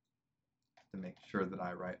 To make sure that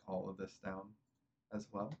I write all of this down as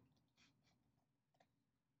well.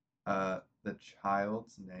 The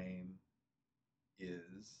child's name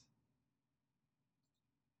is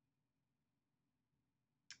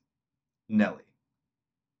Nelly.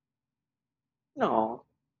 No,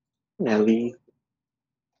 Nelly.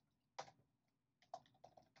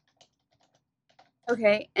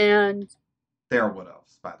 Okay, and They are wood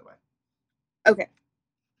elves, by the way. okay.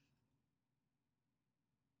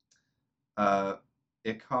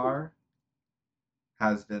 Ikar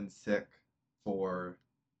has been sick for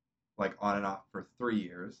like on and off for 3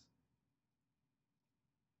 years.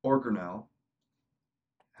 Orgranel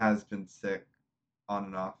has been sick on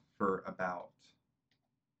and off for about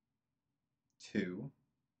 2.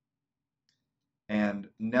 And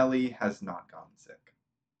Nelly has not gotten sick.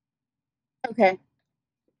 Okay.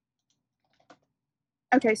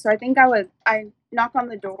 Okay, so I knock on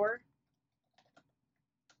the door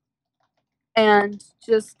and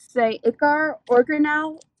just say, Ikar,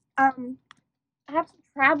 Organau, I have some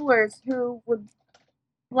travelers who would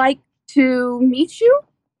like to meet you.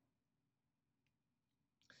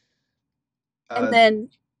 And then,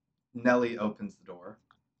 Nelly opens the door.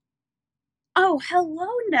 oh, hello,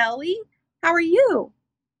 Nelly. How are you?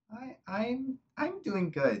 I'm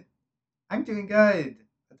doing good. I'm doing good.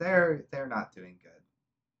 They're not doing good.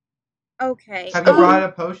 Okay. Have you brought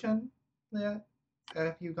a potion yet?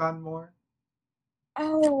 Have you gotten more?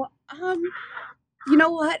 Oh, you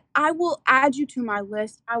know what? I will add you to my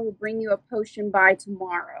list. I will bring you a potion by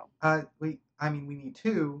tomorrow. We need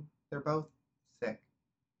 2. They're both sick.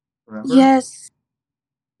 Remember? Yes.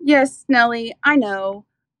 Yes, Nelly, I know.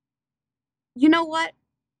 You know what?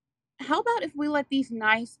 How about if we let these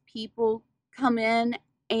nice people come in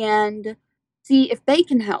and see if they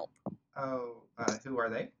can help? Oh, who are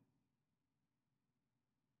they?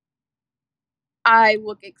 I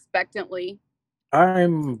look expectantly.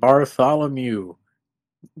 I'm Bartholomew.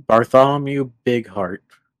 Bartholomew Bigheart.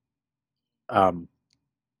 I'm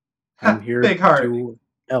here Big heart. to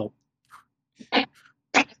help.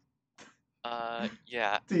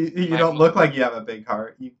 Yeah. You don't look like you have a big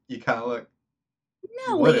heart. You kind of look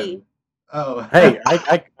wooden. Nelly. Oh. Hey,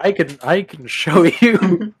 I can show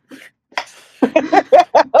you.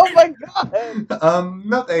 Oh my god!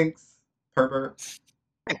 No thanks, pervert.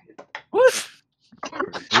 What?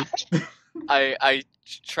 I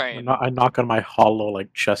try and I knock on my hollow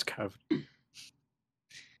like chest cavity.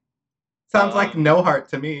 Sounds like no heart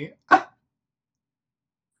to me.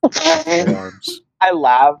 Forearms. I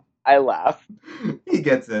laugh. He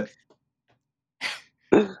gets it.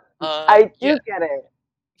 I do yeah. get it.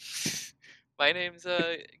 My name's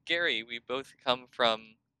Gary. We both come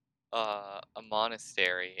from a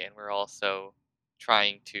monastery, and we're also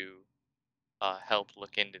trying to help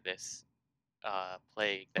look into this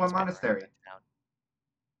plague What that's been around monastery? the town.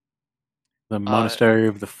 The Monastery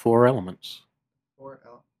of the Four Elements. Hold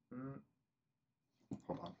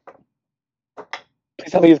on.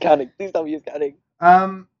 Please tell me he's counting. Please tell me he's counting.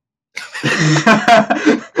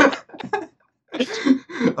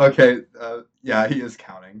 Okay. Yeah, he is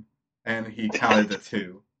counting, and he counted to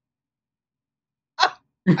 2.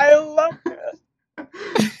 I love it.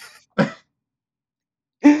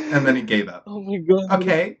 And then he gave up. Oh my god.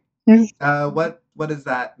 Okay. What does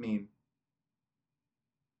that mean?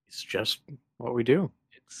 It's just what we do.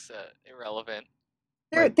 It's irrelevant.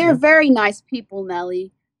 They're very nice people,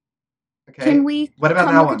 Nelly. Okay. Can we What about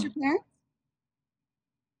come that look one? at your parents?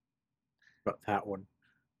 But that one.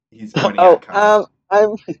 He's pointing at Kai.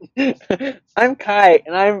 I'm Kai,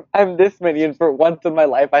 and I'm this many, and for once in my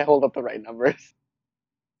life, I hold up the right numbers.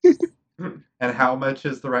 And how much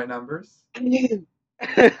is the right numbers?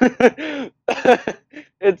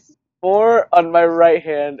 It's 4 on my right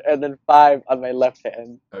hand, and then 5 on my left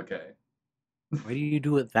hand. Okay. Why do you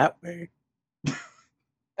do it that way?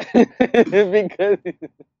 Because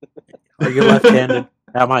Are you left-handed?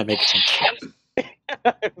 That might make sense.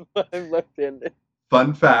 I'm left-handed.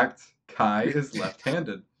 Fun fact: Kai is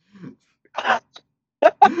left-handed.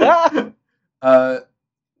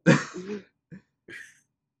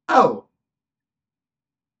 Oh.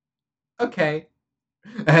 Okay.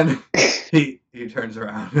 And he turns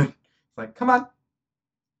around and it's like, come on. All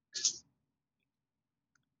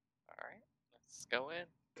right, let's go in.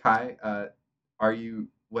 Kai, what are you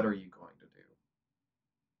going to do?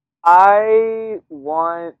 I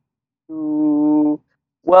want to.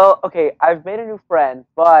 Well, okay, I've made a new friend,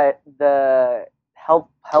 but the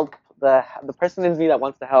the person in me that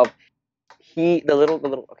wants to help, the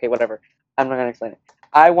little. Okay, whatever. I'm not gonna explain it.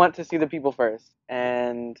 I want to see the people first,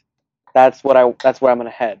 and that's where I'm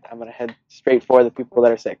gonna head. I'm gonna head straight for the people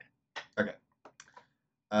that are sick. Okay.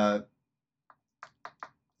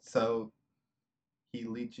 So he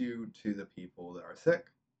leads you to the people that are sick.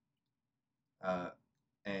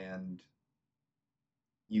 And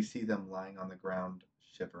you see them lying on the ground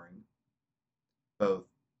shivering, both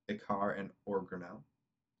Ikar and Orgrano.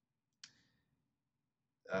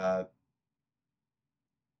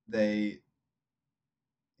 They're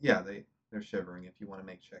shivering. If you want to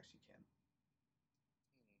make checks, you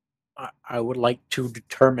can. I would like to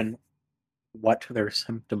determine what their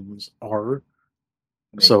symptoms are.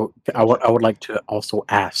 So I would like to also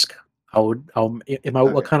ask. What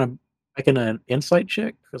kind of making an insight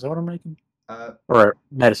check? Is that what I'm making? Or a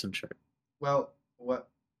medicine check? Well, what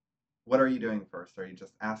are you doing first? Are you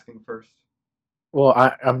just asking first? Well,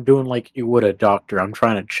 I'm doing like you would a doctor. I'm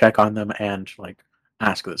trying to check on them and like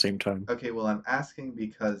ask at the same time. Okay, well, I'm asking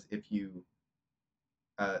because if you,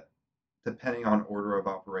 depending on order of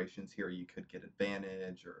operations here, you could get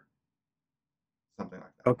advantage or something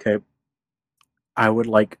like that. Okay. I would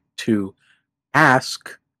like to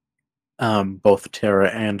ask both Tara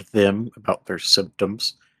and them about their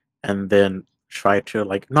symptoms, and then try to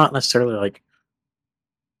like not necessarily like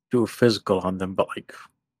do a physical on them, but like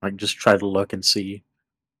just try to look and see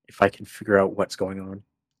if I can figure out what's going on.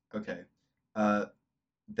 Okay.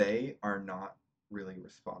 They are not really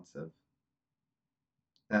responsive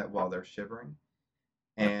while they're shivering,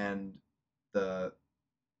 and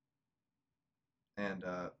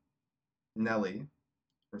Nelly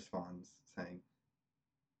responds saying,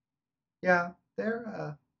 "Yeah,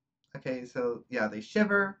 they're okay. So yeah, they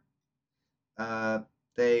shiver.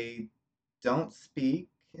 They don't speak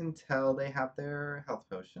until they have their health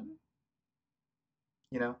potion.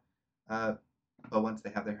 You know, but once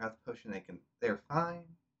they have their health potion, they're fine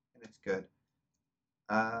and it's good.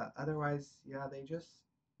 Otherwise, yeah, they just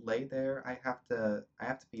lay there. I have to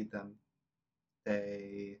feed them.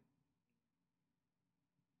 They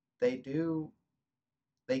do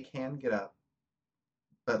they can get up,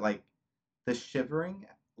 but like the shivering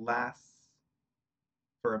lasts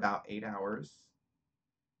for about 8 hours.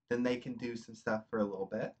 Then they can do some stuff for a little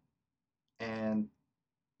bit, and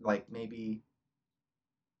like maybe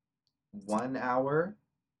 1 hour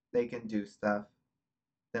they can do stuff.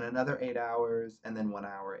 Then another 8 hours, and then 1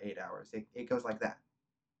 hour, 8 hours. It goes like that,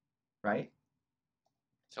 right?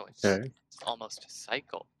 So it's almost a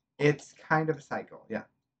cycle. It's kind of a cycle, yeah.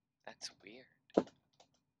 That's weird.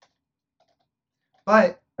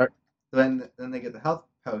 But Uh, then they get the health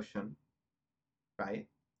potion, right?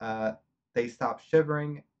 They stop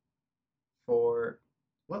shivering for,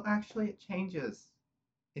 well, actually it changes.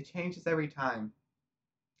 It changes every time.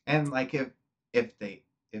 And like if they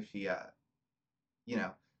if she you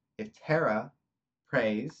know, if Tara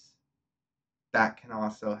prays, that can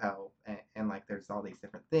also help, and like there's all these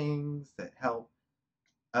different things that help.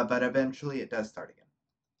 But eventually it does start again.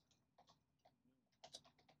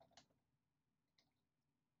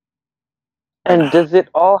 And does it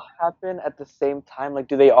all happen at the same time? Like,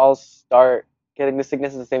 do they all start getting the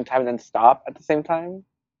sickness at the same time and then stop at the same time?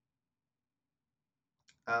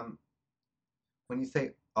 Um, when you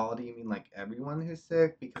say all, do you mean like everyone who's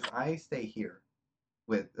sick? Because I stay here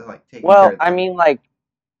with like taking care Well, of them.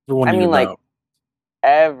 the one I you mean, like know.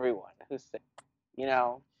 everyone who's sick. You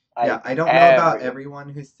know, Yeah, like I don't know about everyone. everyone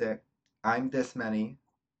who's sick. I'm this many,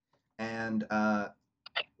 and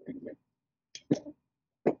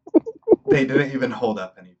they didn't even hold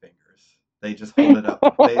up any fingers. They just hold it up.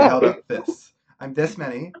 They held up fists. I'm this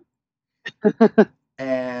many,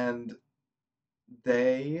 and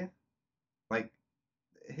they like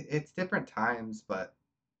it's different times, but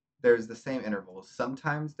there's the same intervals.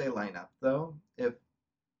 Sometimes they line up though, if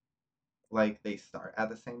like they start at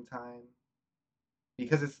the same time,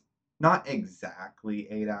 because it's not exactly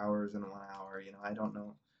 8 hours and 1 hour. I don't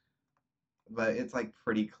know, but it's like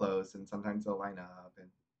pretty close, and sometimes they'll line up, and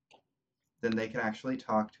then they can actually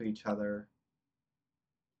talk to each other,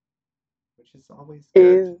 which is always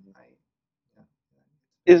good. Is Yeah,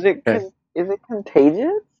 is it Okay. is it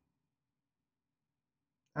contagious?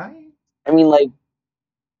 I I mean, like,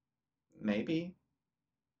 maybe.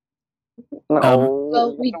 Um, Well,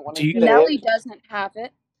 no, I we don't want to do get you Nellie it. doesn't have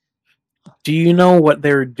it. do you know what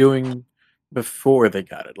they were doing before they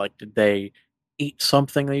got it? Like, did they eat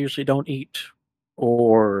something they usually don't eat,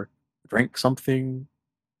 or drink something,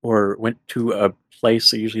 or went to a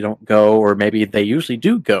place they usually don't go, or maybe they usually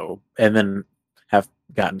do go and then have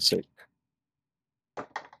gotten sick?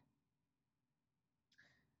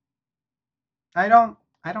 I don't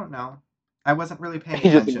know. I wasn't really paying He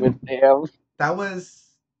just attention. admits to him. That was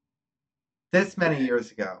this many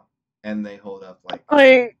years ago, and they hold up like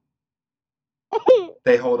Like,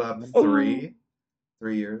 they hold up three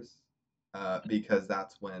years, because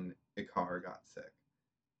that's when Ikar got sick,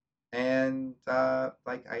 and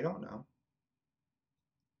like I don't know,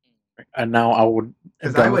 And now I would am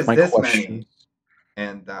because I done with was my this questions. many,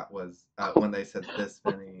 and that was when they said this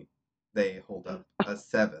many, they hold up a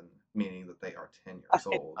 7, meaning that they are 10 years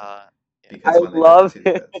old, Yeah. because I when they did the love two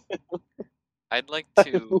it. fifths. I'd like I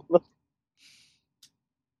to love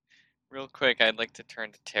real quick. I'd like to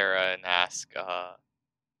turn to Tara and ask.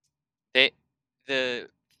 They the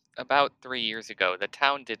about 3 years ago, the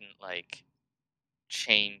town didn't like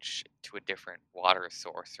change to a different water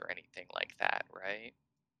source or anything like that, right?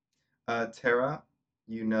 Tara,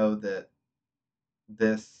 you know that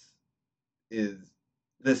this is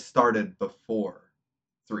this started before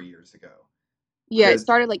 3 years ago. Yeah, it This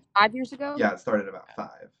started like 5 years ago. Yeah, it started about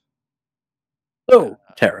 5. So,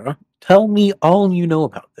 Tara, tell me all you know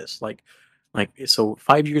about this. So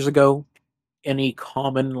 5 years ago, any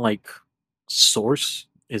common source?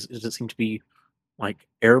 Does it seem to be like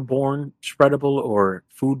airborne, spreadable, or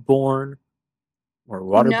foodborne, or No,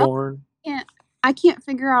 waterborne? can't. I can't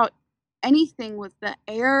figure out anything with the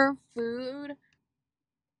air, food.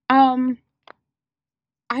 Um,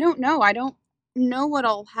 I don't know. I don't know what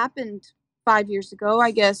all happened 5 years ago.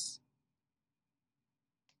 I guess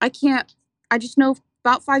I can't. I just know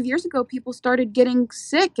about 5 years ago, people started getting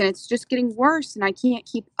sick, and it's just getting worse, and I can't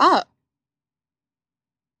keep up.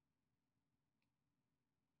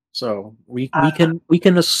 So we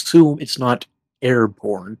can assume it's not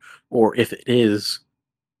airborne, or if it is,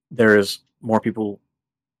 there's more people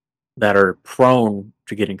that are prone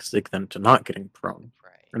to getting sick than to not getting prone,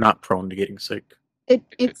 Right. or not prone to getting sick. It It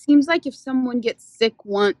could. it seems like if someone gets sick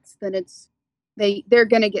once, then they're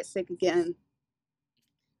gonna get sick again.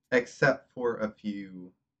 Except for a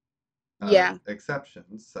few Yeah,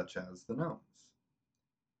 exceptions, such as the gnomes.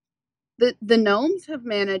 the gnomes have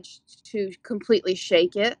managed to completely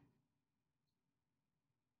shake it.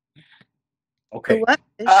 The Okay, what?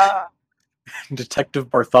 Detective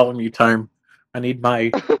Bartholomew time. I need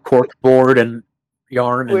my cork board and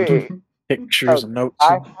yarn and Wait. pictures and Okay.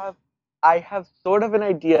 notes. I have sort of an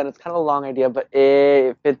idea, and it's kind of a long idea, but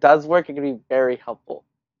if it does work, it can be very helpful.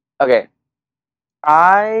 Okay.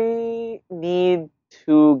 I need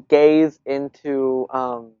to gaze into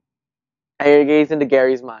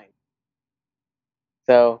Gary's mind.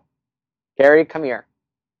 So, Gary, come here.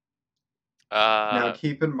 Now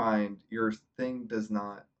keep in mind, your thing does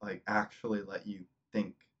not like actually let you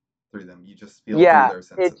think through them. You just feel through Yeah, their it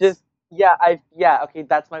senses. just okay,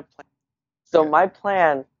 that's my plan. So Okay. my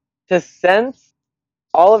plan to sense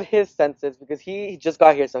all of his senses because he just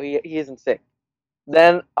got here, so he isn't sick.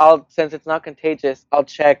 Then since it's not contagious, I'll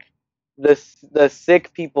check the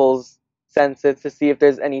sick people's senses to see if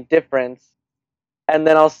there's any difference, and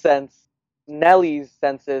then I'll sense Nellie's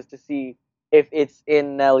senses to see if it's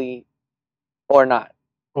in Nellie or not.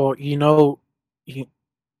 Well, you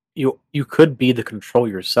could be the control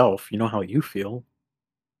yourself. You know how you feel.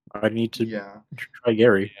 I need to Yeah. try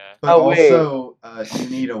Gary. Yeah. But Oh, wait. also, you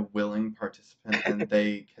need a willing participant, and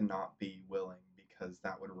they cannot be willing because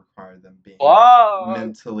that would require them being Wow.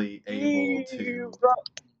 mentally able to.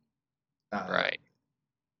 Right.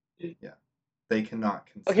 Yeah, they cannot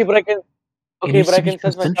consent. Okay, but I can. It Okay, needs but to I be can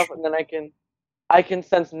sense myself, consensual. and then I can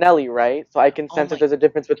sense Nellie, right? So I can Oh sense my- if there's a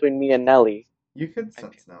difference between me and Nellie. You could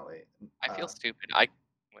sense Nelly. I feel Uh, stupid.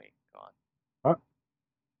 Wait, go on.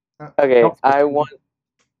 Okay, Counts for two.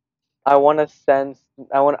 I want to sense.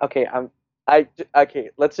 Okay.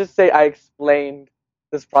 Let's just say I explained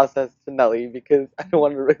this process to Nelly because I don't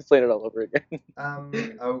want to explain it all over again.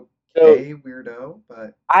 Okay, weirdo,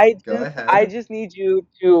 but go ahead. I just need you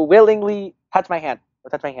to willingly touch my hand. Or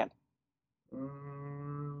touch my hand.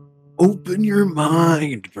 Open your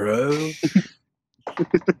mind, bro.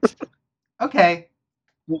 Okay.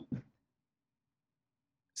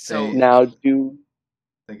 So Now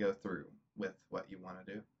they go through with what you want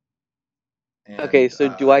to do. And, okay, so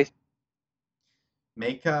do I?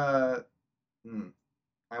 make a?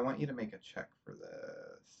 I want you to make a check for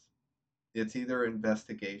this. It's either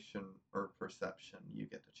investigation or perception. You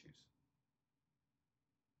get to choose.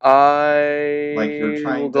 Like you're I will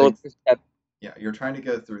trying go to. with perception. Yeah, you're trying to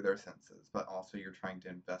go through their senses, but also you're trying to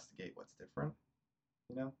investigate what's different.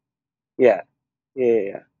 You know. Yeah.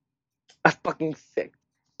 I'm fucking sick.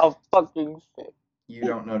 I'm fucking sick. You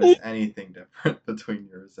don't notice anything different between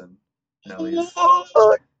yours and Nellie's.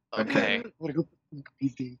 okay. I'm gonna go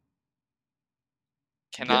crazy.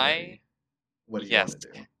 Can Gary, what do you Yes. want to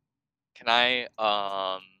do? Can I?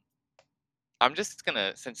 I'm just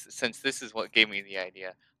gonna since this is what gave me the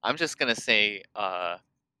idea. I'm just gonna say,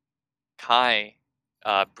 Kai,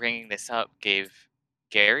 bringing this up gave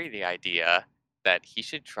Gary the idea that he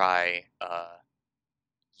should try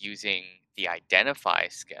using the identify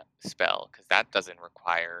spell because that doesn't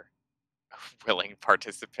require a willing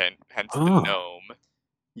participant, hence the Oh. gnome.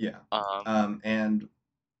 Yeah. Um, And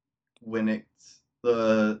when it's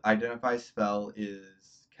the identify spell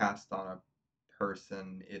is cast on a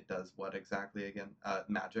person, it does what exactly again?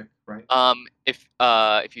 Magic, right?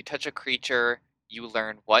 if you touch a creature, you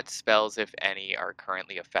learn what spells, if any, are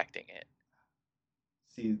currently affecting it.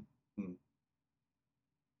 See,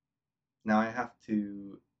 now I have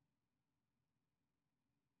to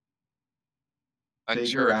Unsure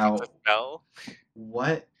figure if out it's a spell.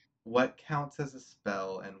 what counts as a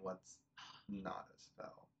spell and what's not a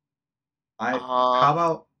spell. How Um,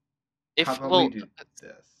 about we do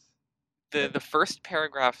this? the first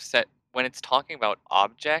paragraph set when it's talking about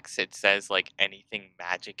objects, it says like anything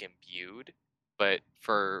magic imbued, but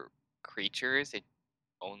for creatures, it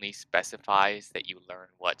only specifies that you learn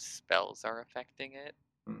what spells are affecting it.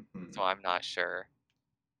 So I'm not sure.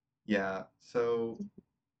 Yeah. So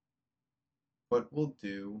what we'll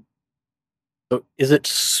do? So is it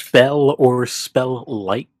spell or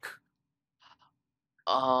spell-like?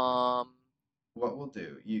 What we'll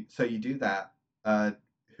do? You do that.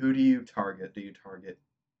 Who do you target? Do you target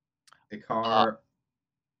Ikar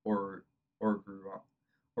or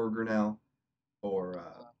Grunel or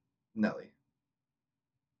Nelly?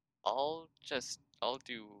 I'll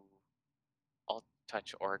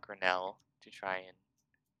touch Orgranel to try and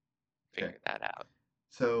figure that out.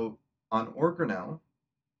 So on Orgranel,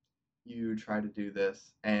 you try to do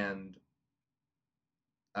this and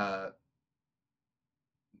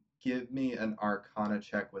give me an Arcana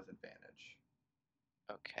check with advantage.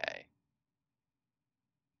 Okay.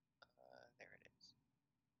 There it is.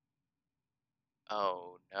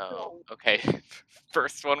 Oh no. Okay.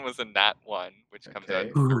 First one was a nat 1, which comes out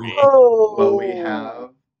Okay. 3. Well, we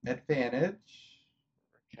have advantage.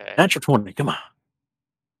 Okay. Natural 20, come on.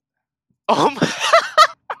 Oh my!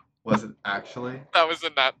 Was it actually? That was a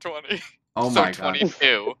nat 20. Oh So my god.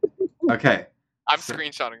 22. Okay. I'm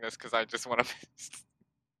screenshotting this because I just want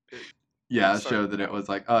to. Yeah, Sorry. show that it was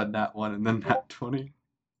like, oh, nat 1 and then nat 20.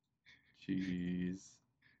 Jeez.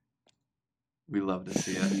 We love to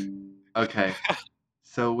see it. Okay.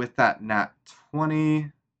 So with that nat 20,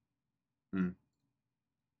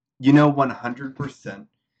 you know 100%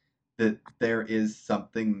 that there is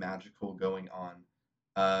something magical going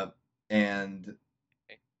on. And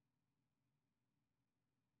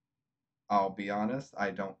I'll be honest, I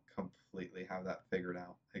don't completely have that figured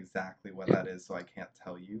out exactly what that is, so I can't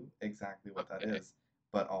tell you exactly what that Okay. is.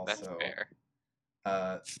 But That's also, fair.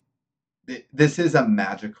 this is a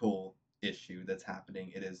magical issue that's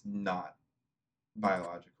happening. It is not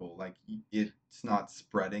biological. Like, it's not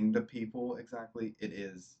spreading to people exactly. It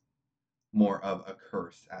is more of a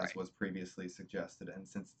curse, as Right. was previously suggested. And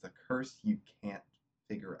since it's a curse, you can't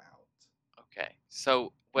figure out Okay.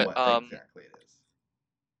 So what exactly it is.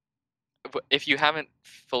 if you haven't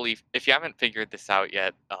figured this out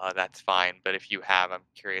yet, that's fine. But if you have, I'm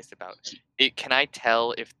curious about it. Can I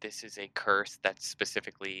tell if this is a curse that's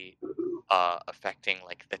specifically affecting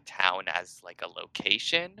like the town as like a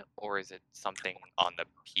location, or is it something on the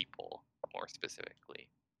people more specifically?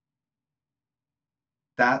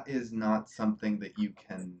 That is not something that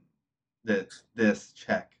this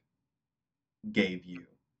check gave you.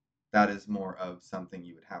 That is more of something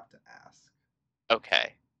you would have to ask.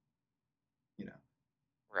 Okay. You know,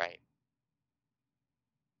 Right.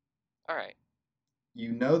 All right.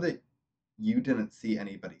 you know that you didn't see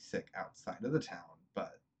anybody sick outside of the town,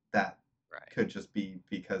 but that Right. could just be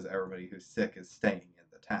because everybody who's sick is staying in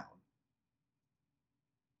the town.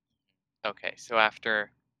 Okay. So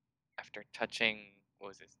after touching, what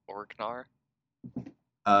was this, Orgnar?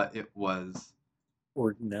 It was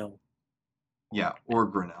Or no. or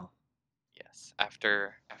Grinnell. Yes.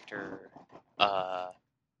 After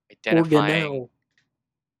identifying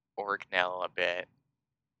Orgnell a bit,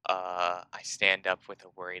 I stand up with a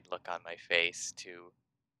worried look on my face to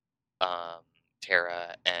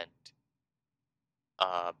Tara and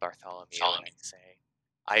Bartholomew and say,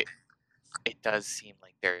 it does seem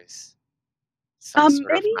like there's some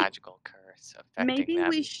sort of Maybe magical curse affecting maybe them.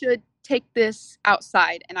 we should take this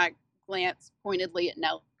outside. And I glance pointedly at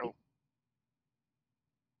Nellie. Oh.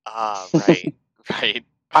 Ah, right, right.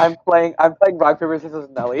 I'm playing rock paper scissors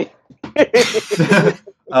with Nelly.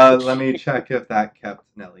 Let me check if that kept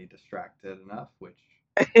Nelly distracted enough. Which,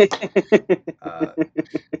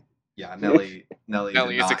 yeah, Nelly did Nelly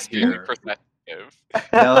is not extremely hear. perceptive.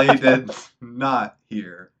 Nelly did not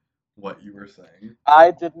hear what you were saying.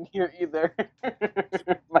 I didn't hear either.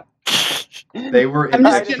 They were I'm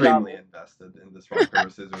just extremely invested in this rock paper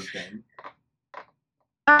scissors game.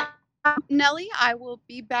 Nellie, I will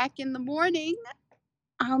be back in the morning.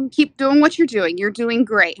 Keep doing what you're doing. You're doing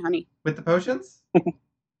great, honey. With the potions?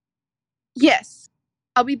 Yes.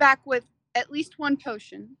 I'll be back with at least one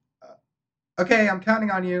potion. Okay, I'm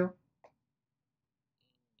counting on you.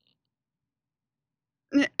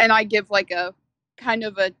 And I give like a kind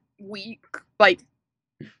of a weak, like,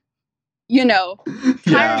 tired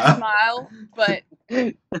Yeah. smile, but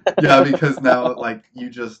Yeah, because now, like,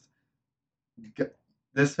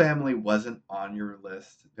 this family wasn't on your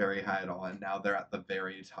list very high at all, and now they're at the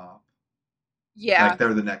very top. yeah. Like,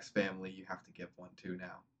 they're the next family you have to give one to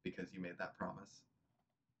now because you made that promise.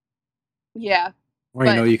 Yeah. Or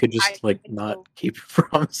you could just not keep your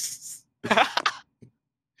promises.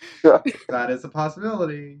 That is a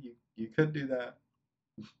possibility. You could do that.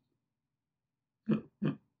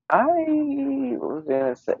 I was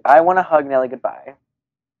gonna say I want to hug Nelly goodbye.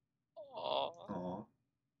 Aww.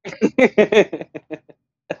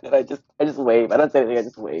 And I just wave. I don't say anything. I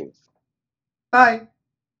just wave. Bye.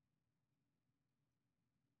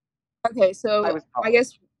 Okay, so I was I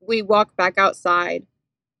guess we walk back outside,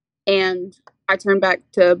 and I turn back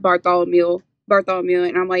to Bartholomew,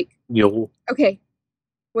 and I'm like, You'll. okay,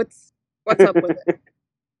 what's up with it?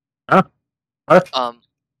 Huh? What?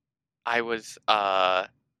 I was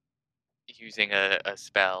using a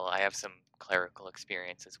spell. I have some clerical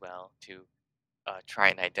experience as well to try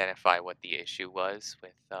and identify what the issue was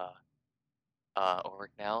with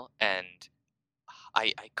Orgnell, and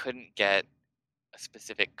I couldn't get a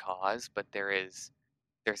specific cause, but there's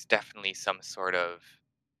definitely some sort of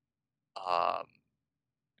um,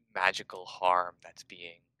 magical harm that's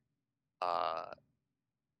being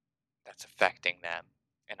that's affecting them,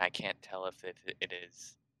 and I can't tell if it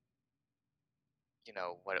is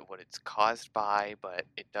what it's caused by, but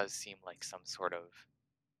it does seem like some sort of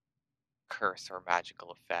curse or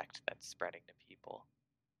magical effect that's spreading to people.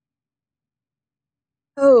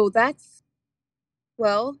 Oh,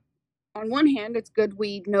 well, on one hand, it's good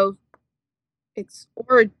we know its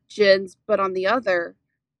origins, but on the other,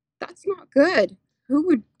 that's not good. Who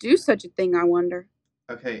would do such a thing, I wonder?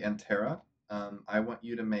 Okay, and Tara, I want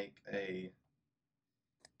you to make a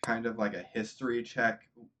kind of like a history check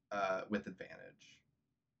with advantage.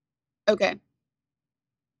 Okay.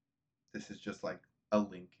 This is just like a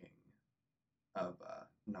linking of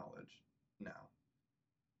knowledge now.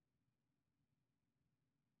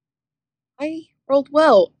 I rolled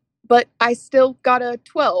well, but I still got a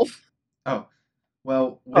 12. Oh,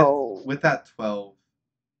 well, Oh. with that 12,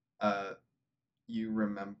 you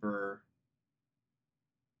remember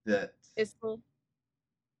that Isabel.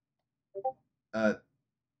 uh,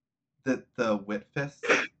 that the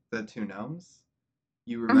Whitfists, the two gnomes,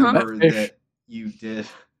 you Uh-huh. remember Whitfish. that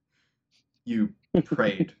you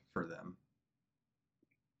prayed for them.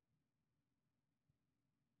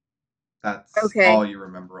 That's Okay. all you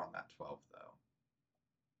remember on that 12, though.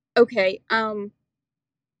 Okay.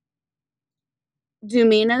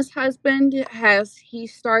 Dumina's husband, has he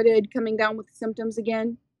started coming down with symptoms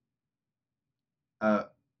again?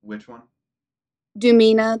 Which one?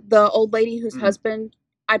 Dumina, the old lady whose Mm. husband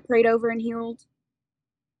I prayed over and healed.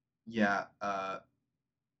 Yeah,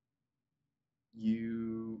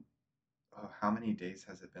 you. Oh, how many days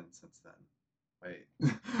has it been since then? Wait.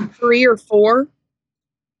 3 or 4.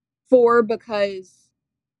 4 because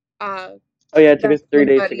Oh yeah, it took us that's 3 when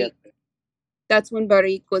days to get. that's when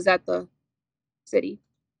Barik was at the city.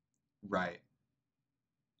 Right.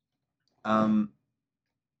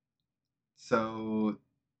 So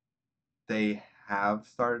they have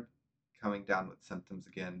started coming down with symptoms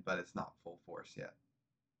again, but it's not full force yet.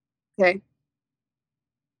 Okay.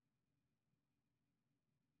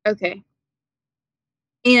 Okay.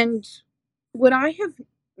 And would I have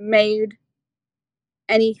made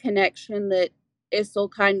any connection that Issel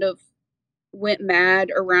kind of went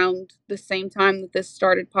mad around the same time that this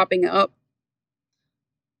started popping up?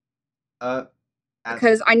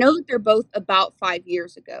 Because I know that they're both about 5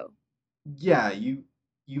 years ago. Yeah, you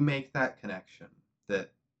make that connection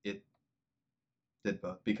that it did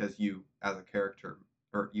both because you as a character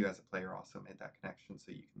or you as a player also made that connection,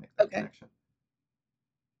 so you can make that connection.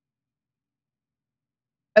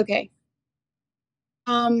 Okay.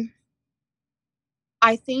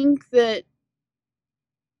 I think that.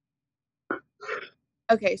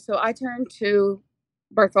 Okay, so I turn to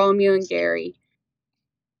Bartholomew and Gary,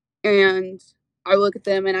 and I look at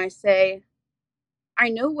them and I say, I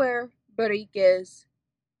know where Barik is.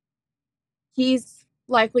 He's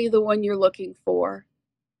likely the one you're looking for,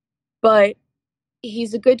 but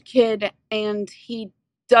he's a good kid and he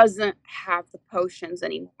doesn't have the potions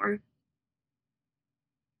anymore.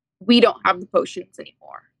 We don't have the potions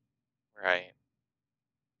anymore. Right.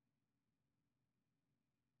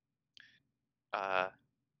 I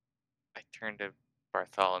turn to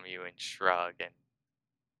Bartholomew and shrug and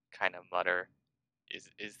kind of mutter,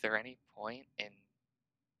 "Is there any point in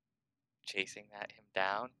chasing him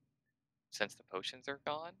down since the potions are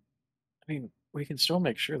gone?" I mean, we can still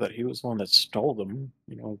make sure that he was the one that stole them.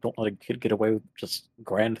 Don't let a kid get away with just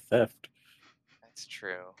grand theft. That's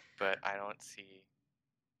true, but I don't see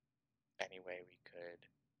any way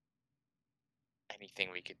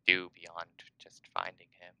anything we could do beyond just finding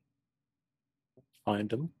him.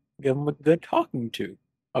 Find him, give him a good talking to.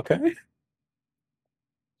 Okay?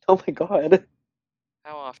 Oh my god.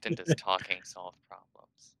 How often does talking solve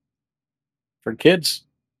problems? For kids,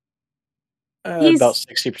 about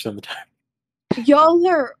 60% of the time. Y'all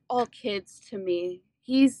are all kids to me.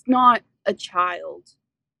 He's not a child.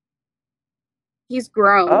 He's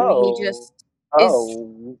grown. He just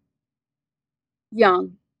is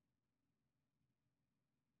young.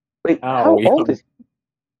 Wait, How how old young? is he?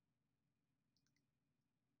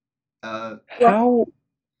 How?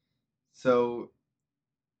 So,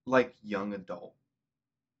 like young adult,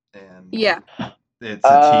 and yeah, it's a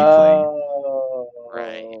tiefling.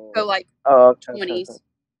 Right. So like okay, 20s. okay.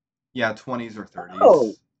 Yeah, 20s or 30s.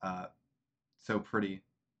 Oh. So pretty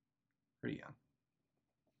young.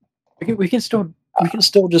 We can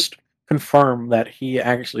still just confirm that he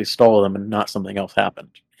actually stole them and not something else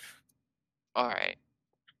happened. All right.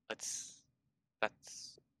 That's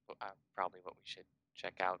probably what we should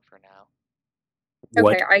check out for now.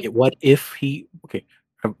 What if he? Okay,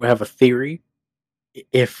 I have a theory.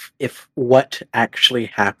 If what actually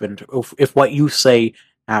happened, if what you say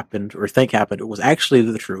happened or think happened, it was actually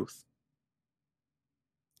the truth,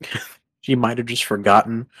 she might have just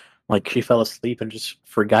forgotten. Like she fell asleep and just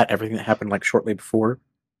forgot everything that happened like shortly before.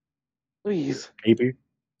 Please. Maybe,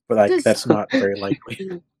 but that's not very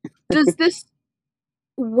likely. Does this?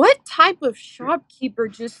 What type of shopkeeper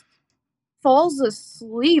just falls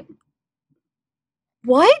asleep?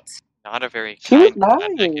 What? Not a very She was kind one,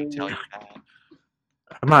 I can 9. tell you that.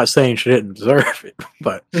 I'm not saying she didn't deserve it,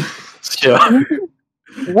 but still.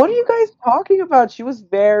 What are you guys talking about? She was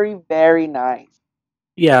very, very nice.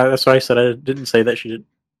 Yeah, that's what I said. I didn't say that she did.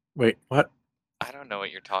 Wait, what? I don't know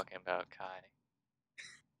what you're talking about, Kai.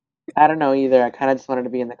 I don't know either. I kind of just wanted to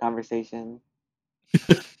be in the conversation.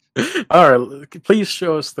 All right, please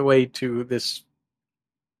show us the way to this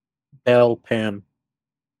bell pan.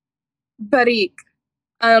 Barik.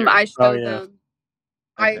 You're- I show Oh, yeah. them.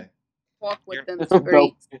 I Okay. walk with You're- them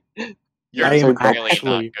Belt. straight. You're I am Sorry, really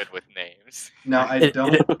actually- not good with names. Now I It-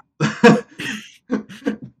 don't.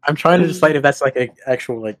 I'm trying to decide if that's like an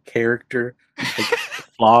actual like character like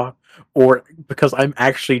flaw, or because I'm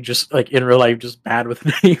actually just like in real life just bad with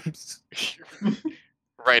names.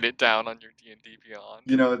 Write it down on your D&D Beyond.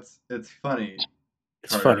 You know, it's funny.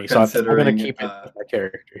 It's Carter, funny, so I'm gonna considering, keep it with my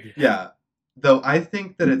character. Yeah, though I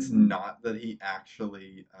think that it's not that he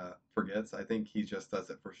actually forgets. I think he just does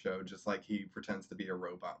it for show, just like he pretends to be a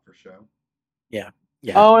robot for show. Yeah.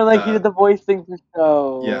 Oh, and like he did the voice thing for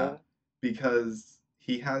show. Yeah, because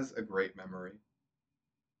he has a great memory,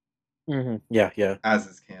 Mm-hmm. Yeah. as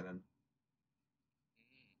is canon.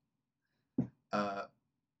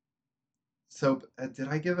 So did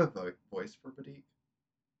I give a voice for Badik?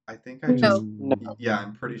 I think I just. No. No. Yeah,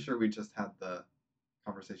 I'm pretty sure we just had the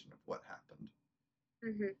conversation of what happened.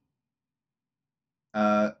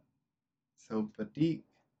 Mm-hmm. So Badik,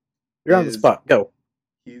 You're on the is- spot. Go.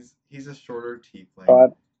 he's a shorter tiefling,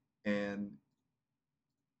 God. and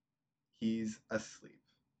he's asleep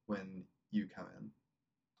when you come in.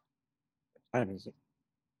 Time is it?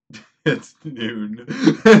 It's noon.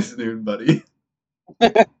 It's noon, buddy.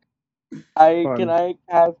 Can Fun. I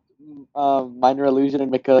cast minor illusion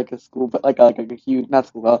and make a school, but like a huge, not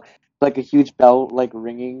school bell, like a huge bell like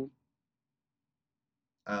ringing,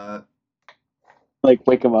 like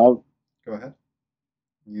wake him up. Go ahead.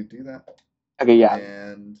 You do that. Okay, yeah,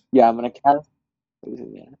 And yeah, I'm gonna cast.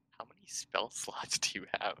 Yeah. How many spell slots do you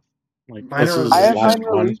have? Like Minor this is illusion. I the have last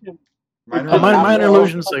minor one. illusion. minor Oh, Minor minor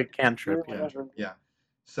illusion. illusion's a cantrip. Yeah. Whatever. Yeah.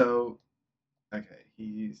 So, okay,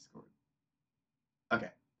 he scored. Okay.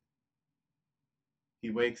 He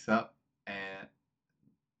wakes up and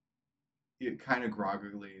he kind of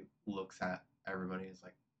groggily looks at everybody. He's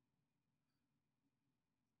like,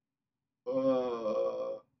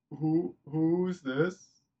 who's this?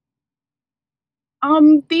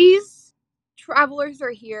 These travelers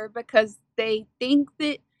are here because they think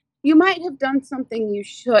that you might have done something you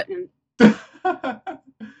shouldn't.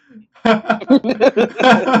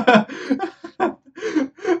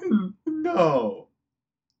 No.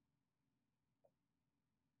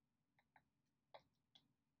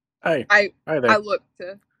 Hi. I Hi there. look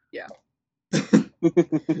to Do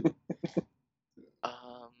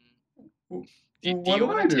you What did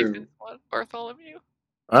want I to take do? this one, Bartholomew?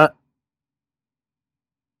 What?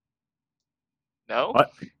 No?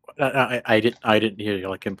 What? I didn't hear you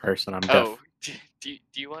like in person. I'm deaf. Oh, do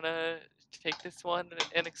you want to take this one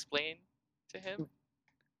and explain to him?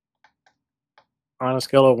 On a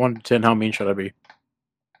scale of 1 to 10, how mean should I be?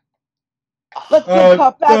 Let's get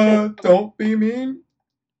caught back. Don't be mean.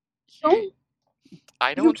 Don't.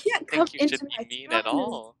 I don't can't come think you should into be my mean at presence.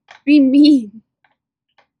 all. be mean.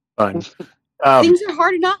 Fine. Things are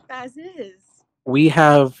hard enough as is. We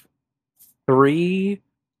have 3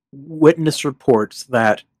 witness reports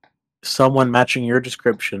that someone matching your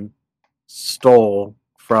description stole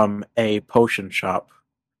from a potion shop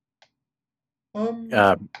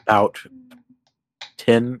about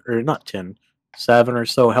 10 or not 10, 7 or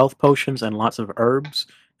so health potions and lots of herbs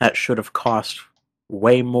that should have cost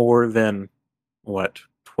way more than what,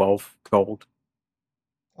 12 gold.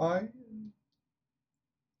 I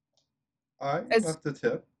As- left a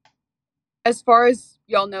tip. As far as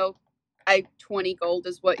y'all know, 20 gold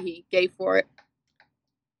is what he gave for it.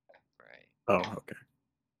 Right. Oh, okay.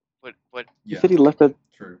 What He Yeah, said he left it.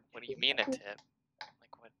 true. what do you mean a tip?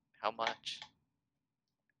 Like what? How much?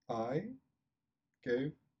 I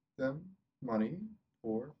gave them money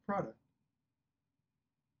for product.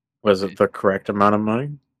 Was it the correct amount of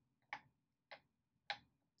money?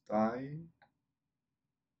 I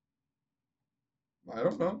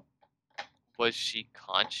don't know. Was she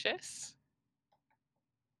conscious?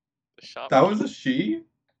 The shop. That was a she?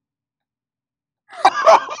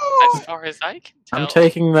 As far as I can tell. I'm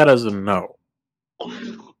taking that as a no.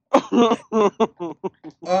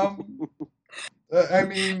 I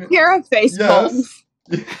mean, Kara face palms.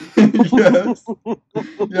 yes. Yes.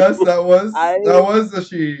 Yes, that was a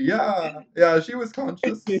she. Yeah, she was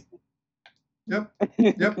conscious. Yep.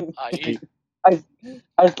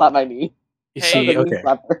 I slapped my knee. You Hey. see, I knee okay.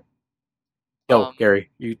 slapped her. Yo, Gary,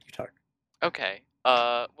 you talk. Okay.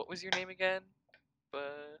 What was your name again?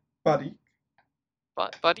 Buddy.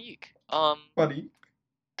 Badik. Buddy.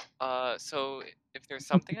 So if there's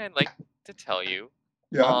something I'd like to tell you,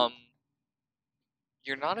 Yeah.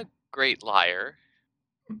 you're not a great liar.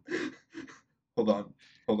 Hold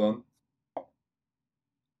on.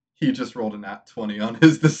 He just rolled a nat 20 on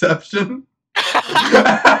his deception.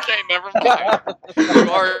 Okay, never mind. You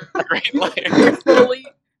are a great liar. Truthfully,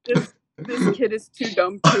 this kid is too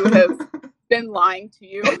dumb to have been lying to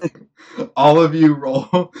you. All of you roll.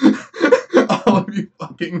 All of you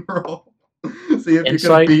fucking roll. See if you can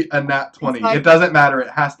Insight? beat a nat 20. Insight. It doesn't matter. It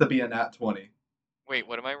has to be a nat 20. Wait,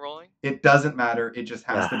 what am I rolling? It doesn't matter. It just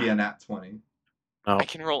has to be Yeah. a nat 20. No. I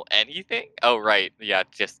can roll anything? Oh, right. Yeah,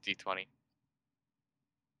 just d20.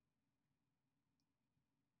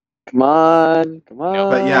 Come on, come on. No.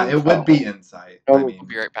 But yeah, it would be insight. I Oh. I'll mean,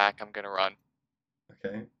 be right back. I'm gonna run.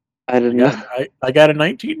 okay. I did not. I got a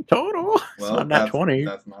 19 total. It's Well, not nat 20.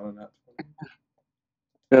 that's not a nat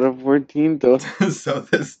Got a 14 though. 20. So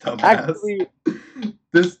this dumbass,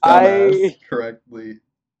 Actually, correctly,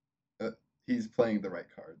 he's playing the right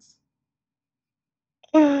cards.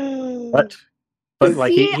 But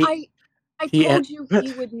like See, he I he- told you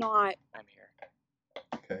he would not. I'm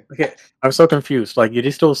here. Okay. I'm so confused. Like, did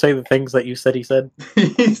he still say the things that you said he said?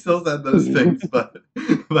 He still said those things, but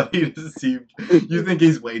he deceived. You think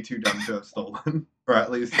he's way too dumb to have stolen, or at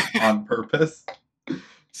least on purpose.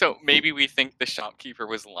 So maybe we think the shopkeeper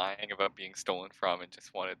was lying about being stolen from and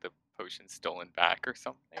just wanted the potion stolen back or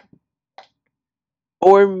something.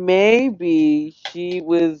 Or maybe she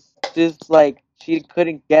was just like she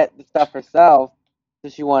couldn't get the stuff herself, so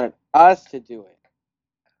she wanted us to do it.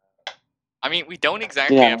 I mean, we don't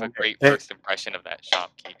exactly Yeah. have a great Hey. first impression of that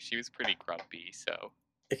shopkeep. She was pretty grumpy, so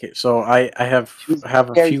Okay, so I have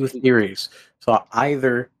a Very few sweet. theories. So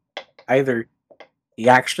either he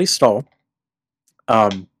actually stole,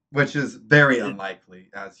 Which is very unlikely,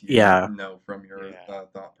 as you Yeah. know from your Yeah.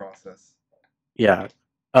 thought process. yeah.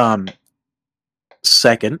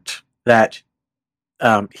 Second, that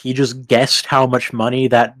he just guessed how much money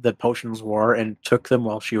that the potions were and took them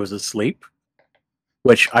while she was asleep,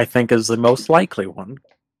 which I think is the most likely one.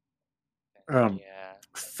 yeah.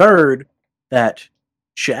 Third, that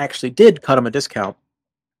she actually did cut him a discount,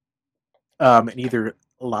 and either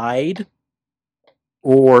lied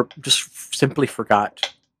or just simply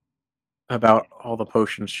forgot about all the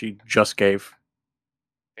potions she just gave.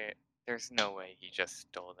 There's no way he just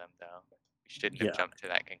stole them, though. We shouldn't Yeah. have jumped to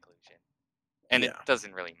that conclusion. And it Yeah.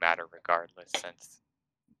 doesn't really matter regardless, since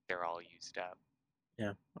they're all used up.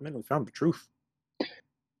 Yeah, I mean, we found the truth.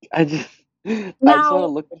 I just want to Now,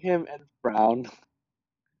 look at him and frown.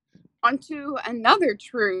 onto another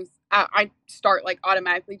truth. I start like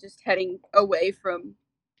automatically just heading away from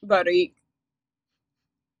Barik.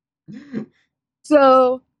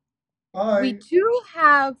 So we Hi. do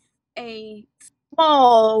have a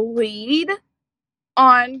small lead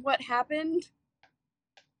on what happened.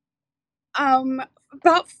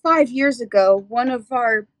 About 5 years ago, one of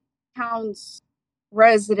our town's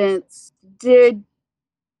residents did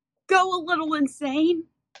go a little insane.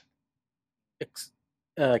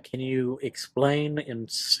 Can you explain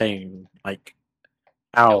insane? Like,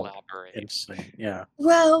 how Elaborate. insane? Yeah.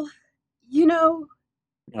 Well, you know,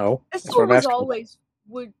 No, that's what Estel I'm was asking. always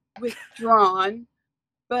withdrawn,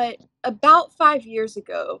 but about 5 years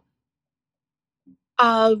ago,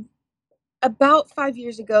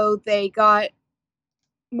 they got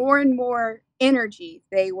more and more energy.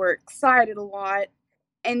 They were excited a lot,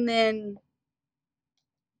 and then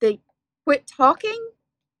they quit talking.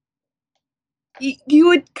 You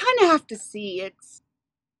would kind of have to see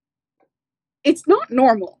it's not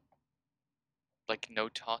normal. Like, no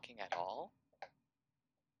talking at all?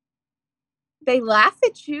 They laugh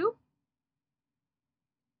at you.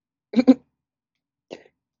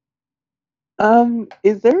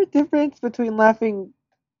 Is there a difference between laughing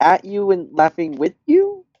at you and laughing with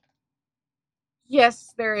you?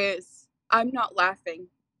 Yes, there is. I'm not laughing.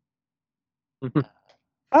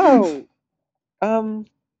 Oh, oh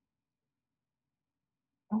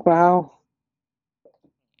wow.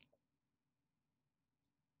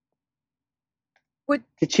 What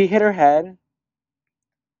Did she hit her head?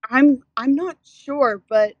 I'm not sure,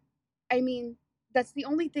 but I mean, that's the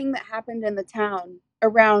only thing that happened in the town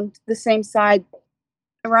around the same time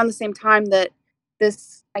that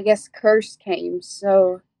this, I guess, curse came.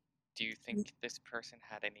 So Do you think this person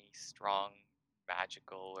had any strong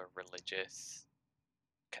magical or religious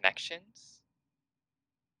connections?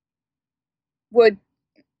 would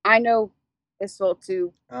I know Issel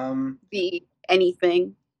to Um, be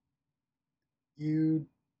anything? you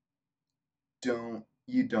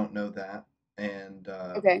don't know that, and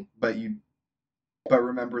Okay. but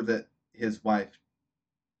remember that his wife.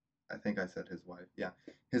 I think I said his wife. Yeah,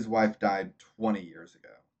 his wife died 20 years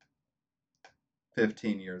ago.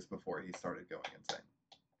 15 years before he started going insane.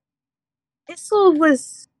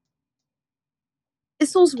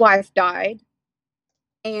 Issel's wife died.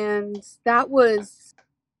 and that was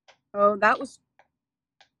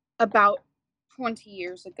about 20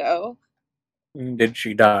 years ago. Did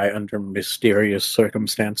she die under mysterious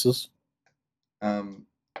circumstances?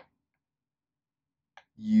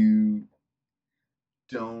 You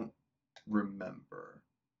don't remember.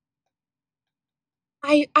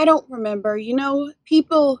 I don't remember. You know,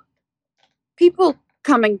 people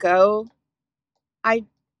come and go.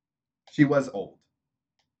 She was old.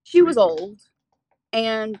 She was old,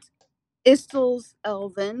 and Istel's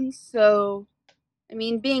elven, so I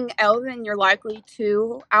mean, being elven, you're likely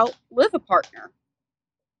to outlive a partner,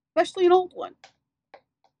 especially an old one.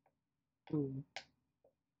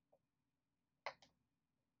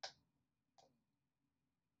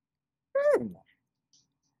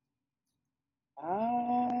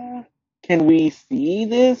 Can we see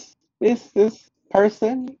this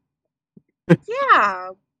person? Yeah,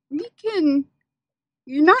 we can.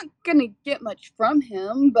 You're not gonna get much from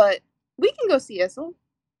him, but we can go see Isel.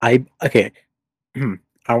 Okay.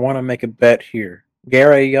 I want to make a bet here.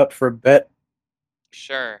 Gary, you up for a bet?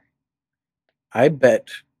 Sure. I bet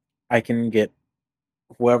I can get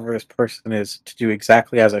whoever this person is to do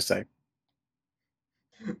exactly as I say.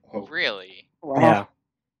 Oh, Really? Wow.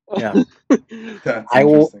 Yeah. that's I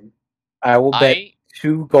will- interesting. I will bet I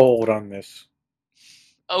 2 gold on this.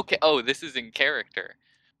 okay. Oh, this is in character.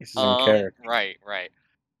 This is in character. Right.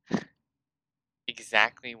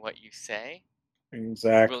 Exactly what you say.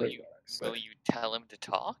 Exactly. Will you tell him to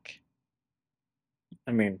talk?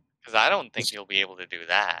 I mean, Because I don't think you'll be able to do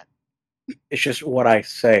that. it's just what I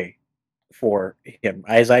say for him.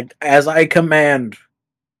 As I command.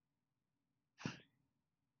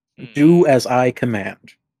 Do as I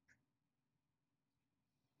command.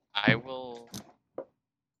 I will.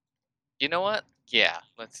 You know what? Yeah,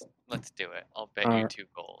 let's do it. I'll bet you 2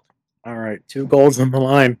 gold. All right, 2 golds on the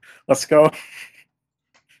line. Let's go. All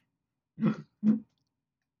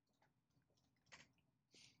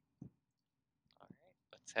right,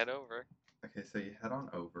 let's head over. Okay, so you head on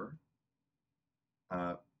over.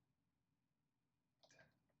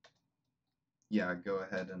 Yeah, go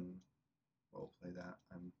ahead and we'll play that.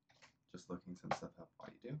 I'm just looking some stuff up while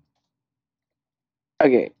you do.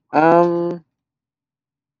 Okay.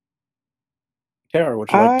 Tara,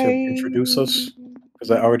 would you like to introduce us?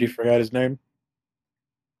 Because I already forgot his name.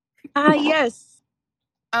 Yes.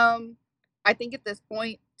 I think at this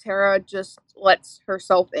point, Tara just lets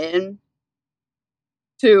herself in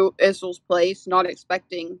to Isel's place, not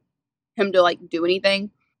expecting him to like do anything,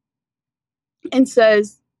 and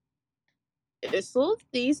says, Isel,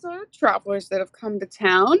 these are travelers that have come to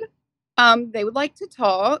town. They would like to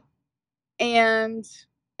talk, and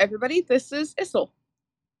everybody, this is Isel.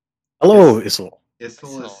 Hello, Isel. Isel is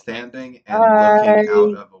Isel, standing and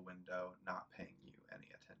looking out of a window, not paying you any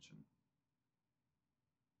attention.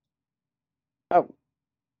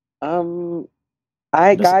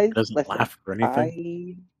 Hi Doesn't- guys. doesn't Listen, laugh or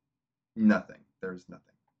anything? Nothing. There's nothing.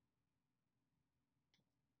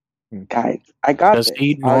 Guys, I got Does this.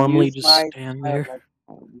 he I'll normally use just my stand there?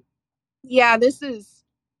 microphone. Yeah, this is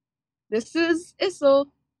Isel.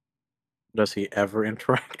 Does he ever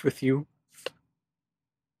interact with you?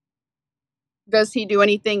 Does he do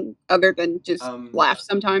anything other than just laugh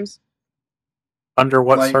sometimes? Under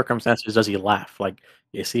what Like- circumstances does he laugh? Like,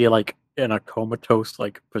 is he like in a comatose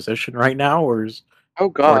like position right now, or Oh or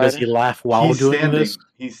god. does he laugh while He's doing standing. this?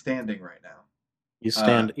 He's standing right now. You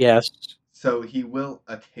stand. Yes. So he will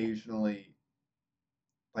occasionally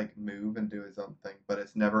like move and do his own thing, but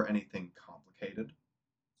it's never anything complicated.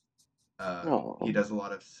 He does a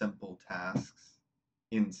lot of simple tasks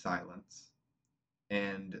in silence,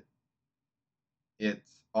 and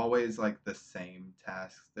it's always like the same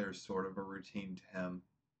tasks. There's sort of a routine to him,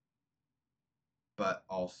 but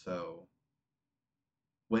also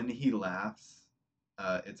when he laughs,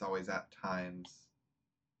 it's always at times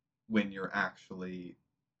when you're actually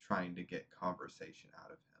trying to get conversation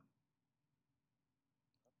out of him.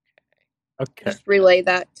 Okay. Just relay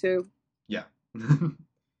that to. Yeah.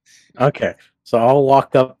 Okay. So I'll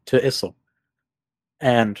walk up to Isel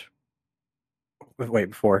and wait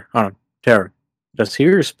before. Hold on, Tara. Does he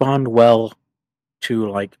respond well to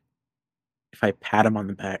like if I pat him on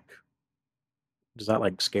the back? Does that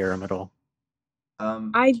like scare him at all?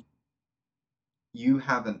 I You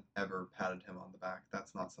haven't ever patted him on the back.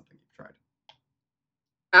 That's not something you've tried.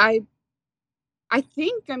 I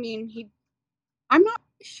think, I mean, I'm not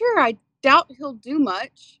sure. I doubt he'll do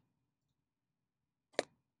much.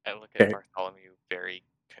 I look at Okay. Bartholomew very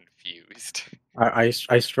confused. I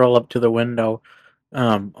stroll up to the window,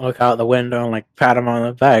 look out the window and like pat him on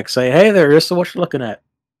the back, say, "Hey there, Isel, what you looking at?"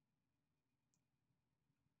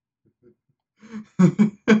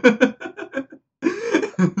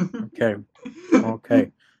 Okay.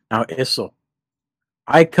 Okay. Now, Issel,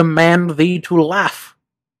 I command thee to laugh.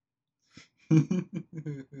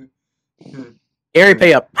 Gary,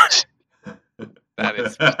 pay up. That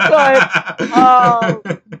is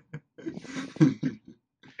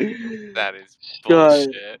that is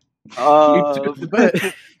bullshit.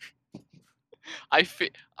 But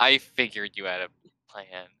I figured you had a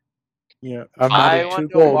plan. yeah, I'm Fine. not I at want 2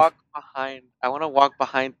 to gold. walk behind. I want to walk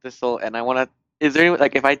behind Thistle, and I want to. Is there any,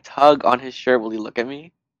 like if I tug on his shirt, will he look at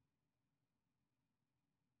me?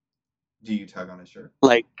 Do you tug on his shirt?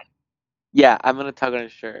 Like, yeah, I'm gonna tug on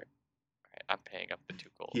his shirt. Alright, I'm paying up the 2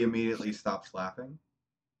 gold. He immediately stops laughing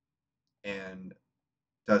and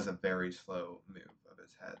does a very slow move of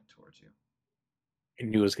his head towards you. I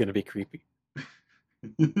knew it was going to be creepy.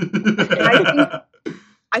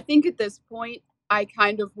 I think at this point, I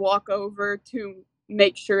kind of walk over to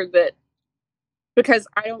make sure that, because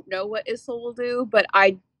I don't know what Issel will do, but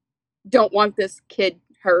I don't want this kid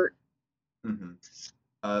hurt. Mm-hmm.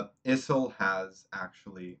 Issel has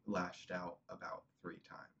actually lashed out about 3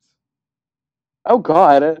 times. Oh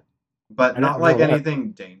God! But I not didn't like know that.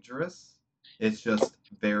 anything dangerous. It's just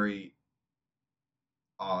very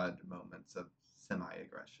odd moments of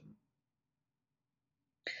semi-aggression.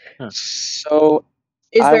 So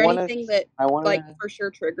Is I there wanna- anything that I want like for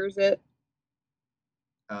sure triggers it?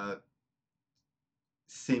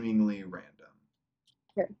 Seemingly random.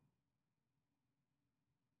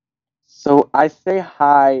 So I say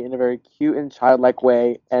hi in a very cute and childlike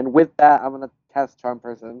way, and with that, I'm gonna cast Charm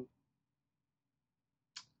Person.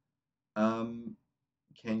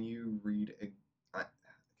 Can you read?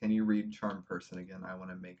 Can you read Charm Person again? I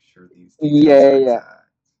want to make sure these Yeah, details are yeah. exact.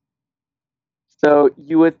 So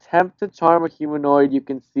you attempt to charm a humanoid you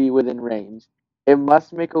can see within range. It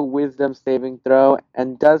must make a Wisdom saving throw,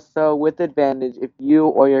 and does so with advantage if you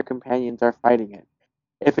or your companions are fighting it.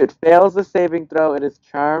 If it fails the saving throw, it is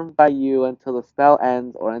charmed by you until the spell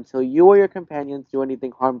ends or until you or your companions do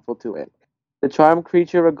anything harmful to it. The charmed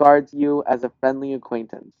creature regards you as a friendly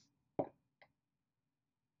acquaintance.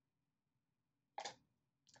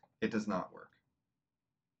 It does not work.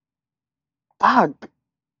 Fuck!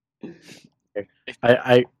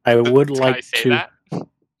 I would Did like I say to. that?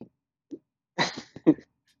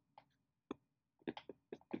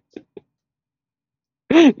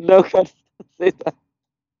 No, God, don't say that.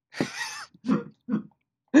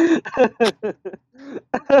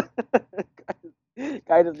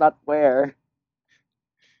 Guy does not swear.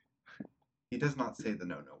 He does not say the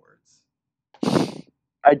no words.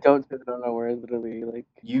 I don't say the no words, literally. Like,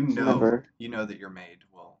 You know never. that your maid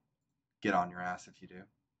will get on your ass if you do.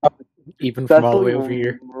 Even from all the way Cecily over will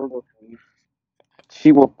here. murder me.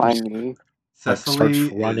 She will find me. Like, starts Cecily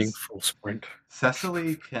running is full sprint.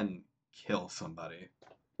 Cecily can kill somebody.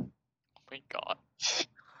 Oh my god.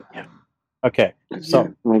 Okay,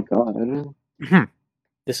 so Oh my God.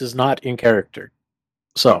 this is not in character.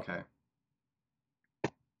 So, Okay.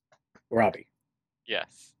 Robbie,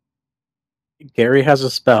 Yes. Gary has a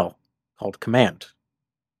spell called Command.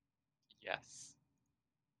 Yes.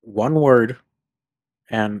 One word,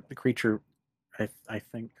 and the creature, I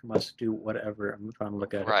think, must do whatever. I'm trying to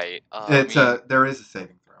look at it. Right. It's there is a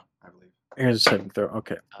saving throw, I believe. Here's a saving throw.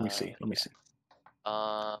 Okay, let me see. Let me see.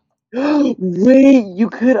 Wait, you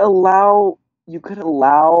could allow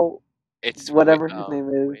It's whatever his name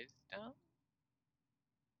is. Wisdom?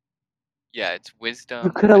 Yeah, it's wisdom.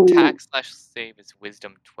 You could Attack / save is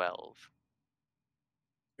wisdom 12.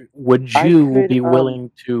 Would I you could, be willing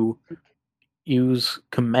to use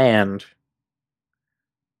Command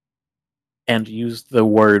and use the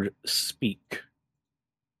word speak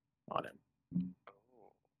on it?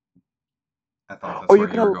 I thought that's or where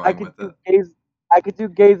you you were could I going could with do it. gaze I could do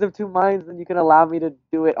Gaze of Two Minds and you can allow me to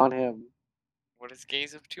do it on him. What is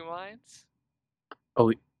Gaze of Two Minds?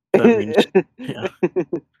 Oh, that means yeah.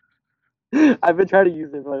 I've been trying to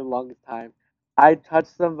use it for the longest time. I touch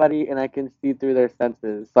somebody and I can see through their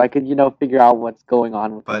senses, so I can, figure out what's going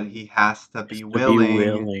on with But them. he has to be To willing. be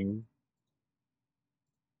willing.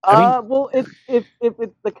 I mean, Well, if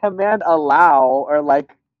it's the command allow or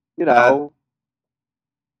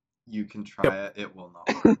You can try it. It will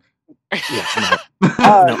not work. yeah,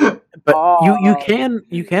 no. But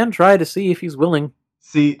you can try to see if he's willing.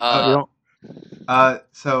 See, You don't.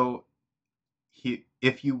 so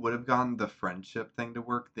if you would have gone the friendship thing to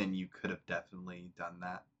work, then you could have definitely done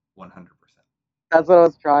that 100%. That's what I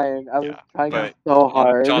was trying. I was trying but so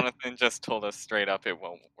hard. Jonathan just told us straight up it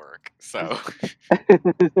won't work. So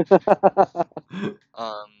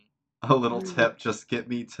A little tip, just get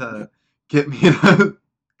me to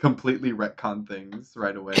completely retcon things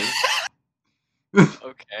right away.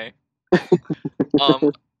 Okay.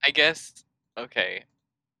 I guess. Okay.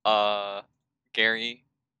 Gary,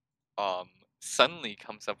 suddenly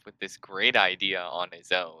comes up with this great idea on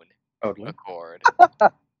his own Totally. accord,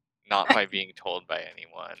 not by being told by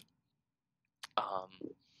anyone.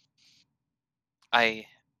 I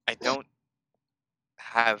don't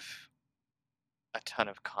have a ton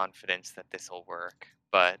of confidence that this will work,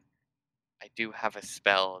 but I do have a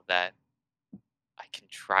spell that I can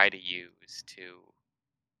try to use to.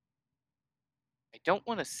 I don't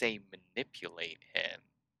want to say manipulate him,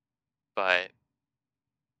 but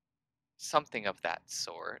something of that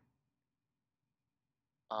sort.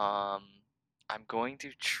 I'm going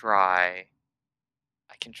to try.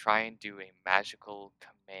 I can try and do a magical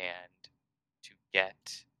command to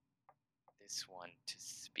get this one to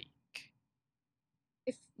speak.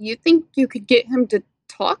 If you think you could get him to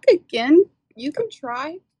talk again, you can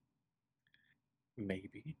try.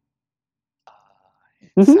 Maybe.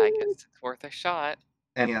 I guess it's worth a shot.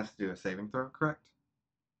 And he has to do a saving throw, correct?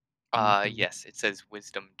 Yes, it says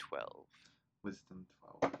Wisdom 12. Wisdom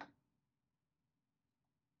 12.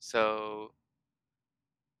 So,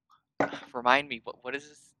 remind me, what is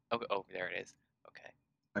this? Oh, there it is. Okay.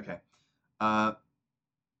 Okay.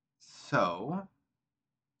 So,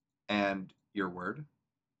 and your word?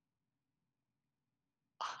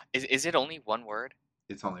 Is it only one word?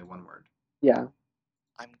 It's only one word. Yeah.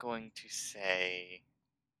 I'm going to say.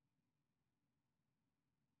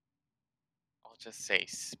 I'll just say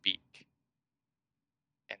speak.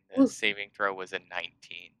 And the Ooh. saving throw was a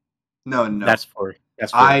 19. No. That's for.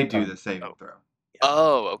 I do the saving oh. throw.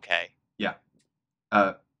 Oh, okay. Yeah.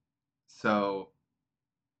 So.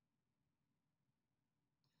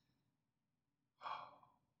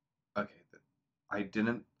 Okay. I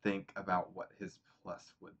didn't think about what his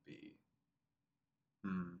plus would be.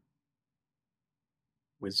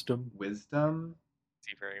 Wisdom. Wisdom? Is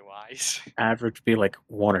he very wise? Average be like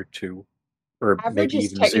 1 or 2, or Average maybe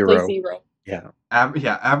is even technically 0. zero. Yeah.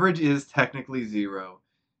 Average is technically 0.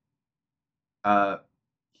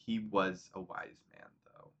 He was a wise man,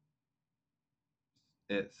 though.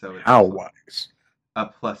 So it's How wise? a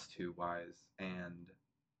 +2 wise, and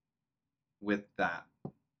with that,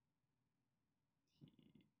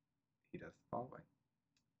 he does the following.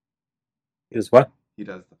 Is what? He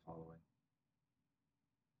does the following.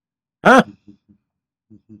 Huh?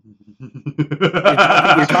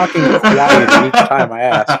 You're talking quieter each time I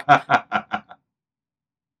ask.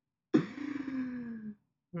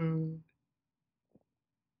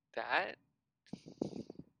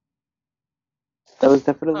 That was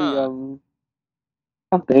definitely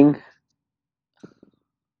something.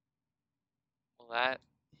 Well, that.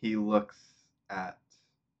 He looks at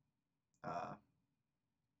uh,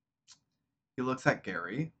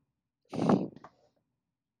 Gary.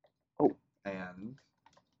 Oh. And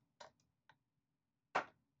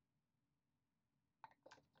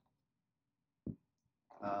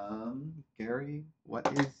Gary, what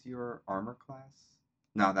is your armor class?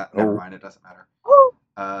 No, never mind, it doesn't matter.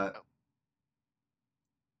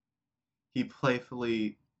 He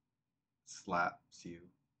playfully slaps you,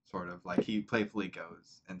 sort of. Like, he playfully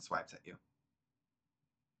goes and swipes at you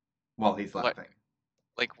while he's laughing.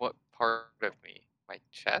 Like, what part of me? My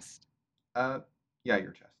chest? Yeah,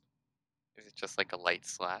 your chest. Is it just like a light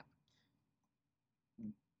slap?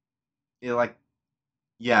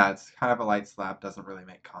 Yeah, it's kind of a light slap, doesn't really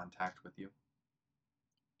make contact with you.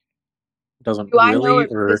 Doesn't Do I know really,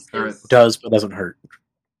 if or this is... does but doesn't hurt?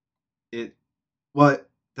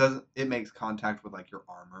 It makes contact with, like, your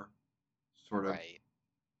armor, sort of. Right.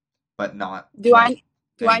 But not. Do I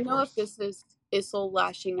know force. if this is Issel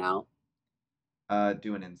lashing out?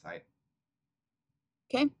 Do an insight.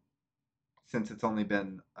 Okay. Since it's only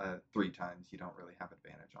been 3 times, you don't really have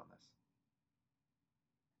advantage on this.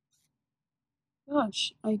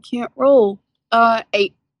 Gosh, I can't roll.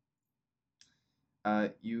 8.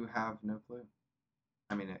 You have no clue.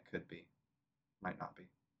 I mean, it could be. Might not be.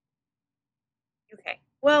 Okay.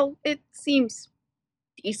 Well, it seems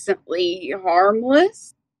decently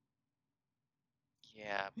harmless.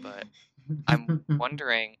 Yeah, but I'm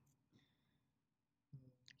wondering.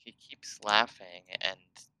 He keeps laughing, and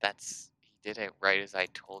he did it right as I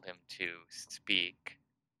told him to speak.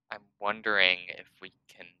 I'm wondering if we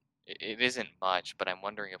can. It isn't much, but I'm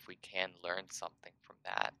wondering if we can learn something from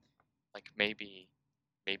that. Like maybe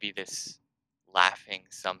this laughing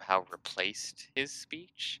somehow replaced his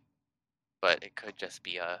speech, but it could just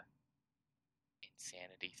be a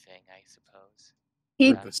insanity thing, I suppose.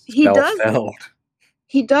 He The spell failed.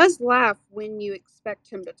 He does laugh when you expect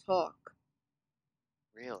him to talk.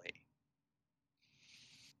 Really?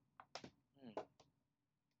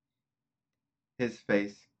 his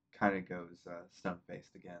face kind of goes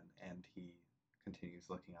stone-faced again, and he continues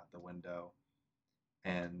looking out the window.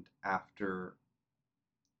 And after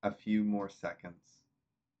a few more seconds,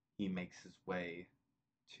 he makes his way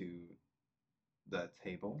to the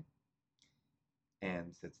table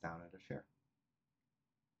and sits down at a chair.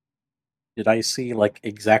 Did I see like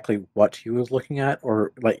exactly what he was looking at,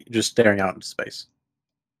 or like just staring out into space?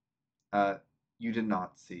 You did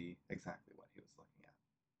not see exactly what he was looking at.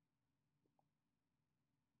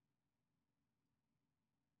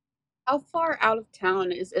 How far out of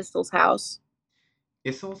town is Istel's house?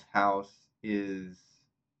 Issel's house is,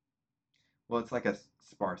 well, it's like a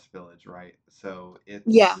sparse village, right? So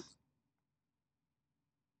Yeah.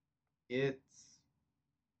 it's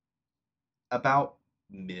about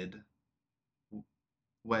mid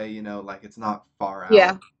way, like it's not far out,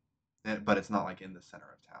 Yeah. but it's not like in the center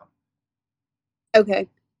of town. Okay.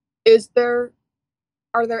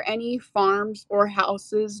 Are there any farms or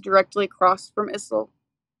houses directly across from Istel?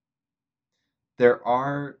 There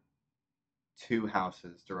are 2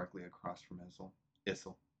 houses directly across from Issel.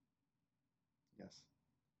 Yes.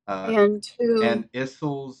 And And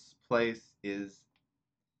Issel's place is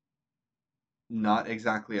not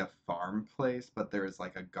exactly a farm place, but there's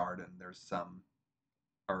like a garden. There's some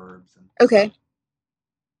herbs and okay. stuff.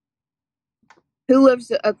 Who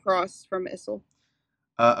lives across from Istel?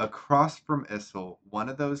 Across from Issel, one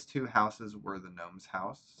of those 2 houses were the gnome's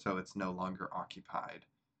house, so it's no longer occupied.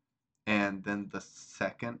 And then the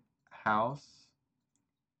second house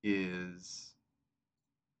is,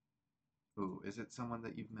 is it someone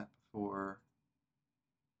that you've met before?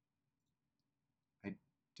 I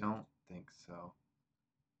don't think so.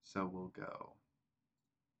 So we'll go.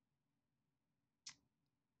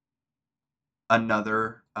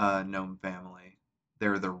 Another gnome family.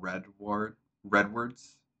 They're the Redwards.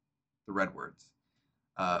 The Redwards.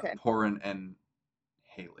 Okay. Porin and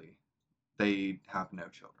Haley. They have no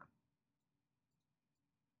children.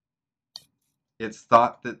 It's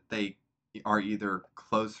thought that they are either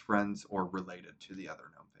close friends or related to the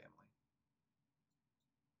other gnome family.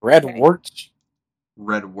 Red Okay. warts?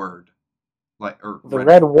 Redward. The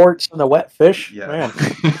red warts and the wet fish? Yeah. Man.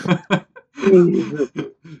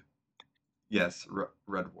 Yes,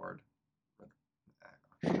 Redward.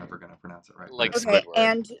 I'm never going to pronounce it right. Like Okay. Squidward.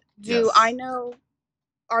 And do Yes. I know,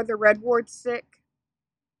 are the Redwards sick?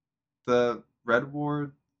 The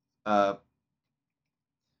Redward,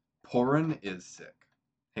 Porin is sick.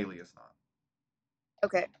 Haley is not.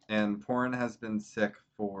 Okay. And Porin has been sick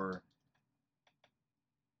for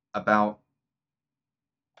about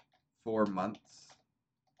 4 months.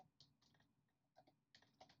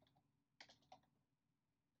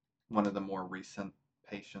 One of the more recent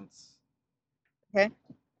patients. Okay.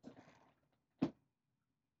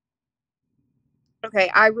 Okay.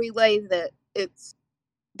 I relay that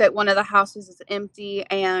one of the houses is empty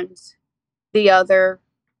and the other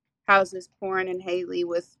houses Porin and Haley,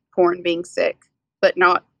 with Porin being sick, but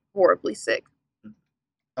not horribly sick.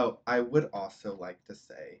 Oh, I would also like to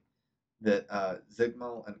say that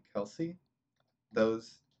Zigmal and Kelsey,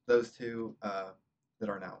 those 2 that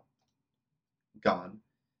are now gone,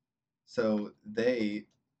 so they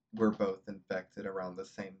were both infected around the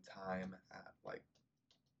same time at like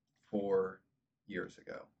 4 years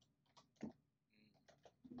ago.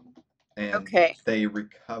 And Okay. they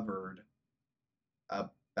recovered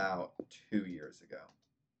about 2 years ago.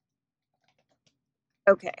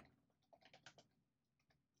 Okay.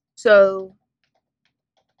 So,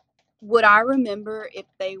 would I remember if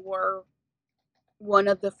they were one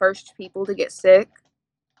of the first people to get sick?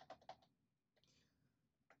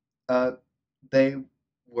 They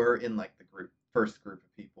were in like the first group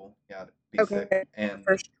of people, yeah, to be Okay. sick, and The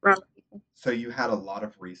first round of people. so you had a lot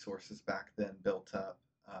of resources back then built up.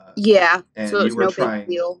 Yeah. And So it you was were no trying, big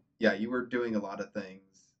deal. yeah, you were doing a lot of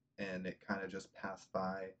things, and it kind of just passed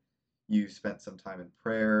by. You spent some time in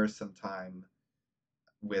prayer, some time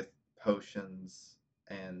with potions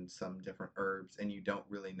and some different herbs, and you don't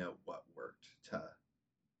really know what worked to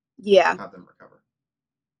Yeah. have them recover.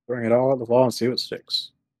 Bring it all at the wall and see what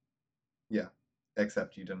sticks. Yeah,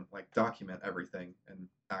 except you didn't like document everything and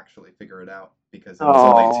actually figure it out because it was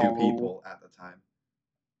only 2 people at the time.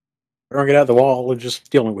 Throwing it at the wall and just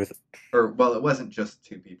dealing with it. Or well, it wasn't just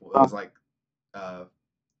 2 people. It was like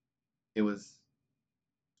it was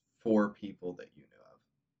 4 people that you knew of.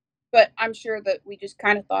 But I'm sure that we just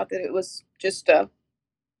kind of thought that it was just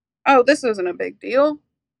oh, this isn't a big deal.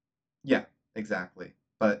 Yeah, exactly.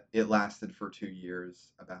 But it lasted for 2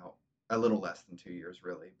 years, about a little less than 2 years,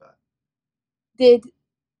 really. But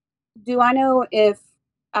Do I know if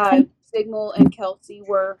Signal and Kelsey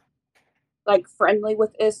were like friendly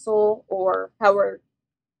with Issel, or how are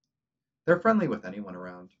They're friendly with anyone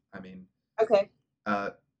around. I mean, okay?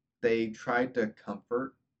 uh, they tried to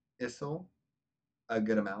comfort Issel a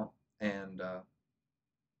good amount, and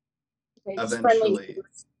Okay, just friendly eventually,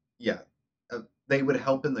 neighbors. yeah, they would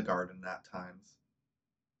help in the garden at times,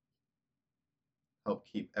 help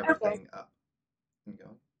keep Okay. everything up and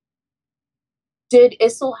going. Did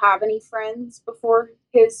Issel have any friends before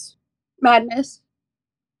his madness?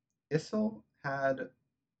 Issel had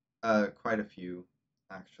quite a few,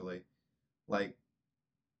 actually, like,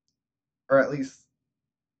 or at least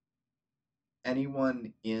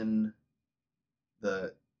anyone in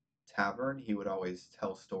the tavern, he would always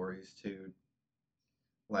tell stories to,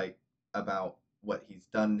 like, about what he's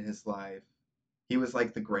done in his life. He was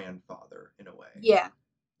like the grandfather in a way. Yeah.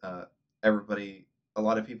 Uh, everybody, a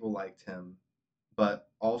lot of people liked him, but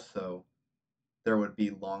also there would be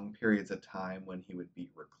long periods of time when he would be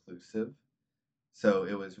reclusive. So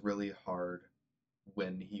it was really hard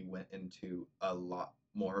when he went into a lot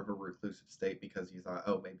more of a reclusive state because you thought,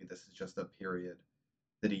 oh, maybe this is just a period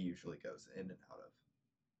that he usually goes in and out of.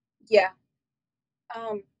 Yeah.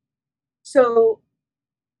 Um. So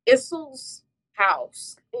Issel's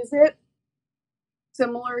house, is it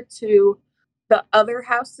similar to the other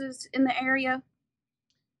houses in the area,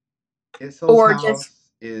 Issel's or just house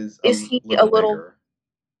is a is he little bigger.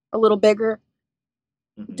 a little bigger?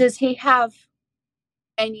 Hmm. Does he have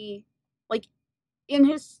any, like, in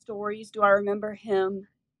his stories? Do I remember him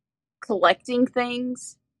collecting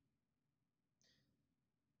things?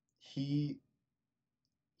 He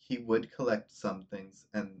he would collect some things,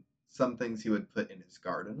 and some things he would put in his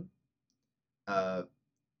garden. Uh,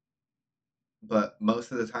 but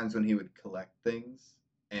most of the times when he would collect things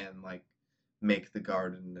and like make the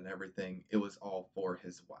garden and everything, it was all for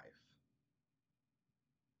his wife.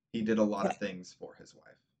 He did a lot Okay. of things for his wife.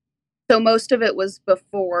 So most of it was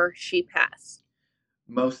before she passed.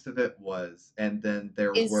 Most of it was, and then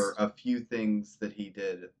there were Is a few things that he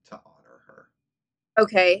did to honor her.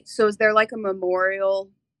 okay. So is there like a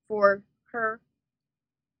memorial for her?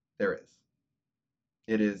 There is.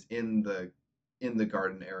 It is in the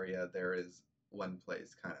garden area. There is one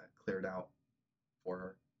place kind of cleared out for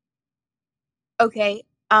her. Okay.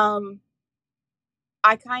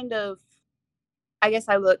 I kind of, I guess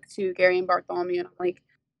I look to Gary and Bartholomew and I'm like,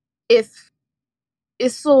 if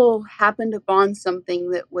Issel happened upon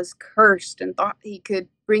something that was cursed and thought he could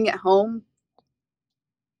bring it home,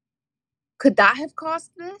 could that have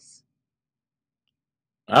caused this?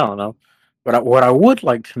 I don't know. But what I would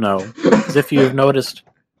like to know is if you've noticed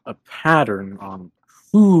a pattern on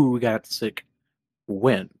who got sick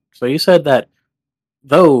when. So you said that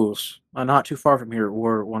those not too far from here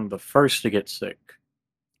were one of the first to get sick.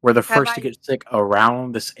 Were the Have first to I get sick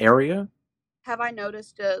around this area? have I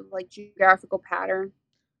noticed a like geographical pattern?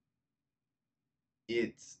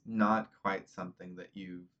 It's not quite something that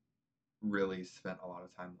you've really spent a lot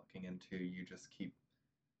of time looking into. You just keep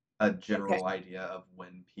a Okay. general idea of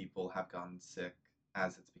when people have gotten sick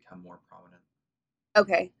as it's become more prominent.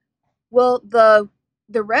 Okay. Well, the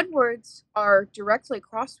redwoods are directly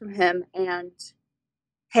across from him, and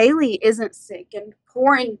Haley isn't sick, and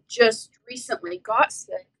Corin just recently got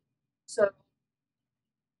sick. So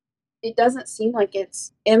it doesn't seem like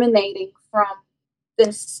it's emanating from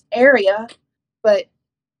this area, but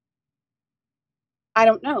I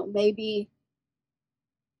don't know. Maybe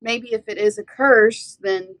if it is a curse,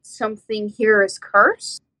 then something here is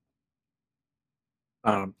cursed.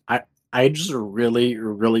 Um, I I just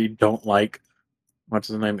really don't like what's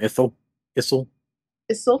his name, Ithel. Issel.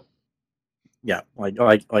 Yeah,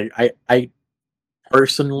 I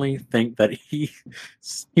personally think that he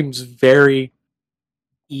seems very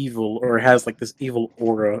evil or has like this evil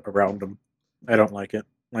aura around him. I don't like it.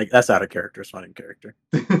 Like that's out of character. It's not in character.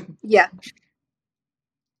 Yeah.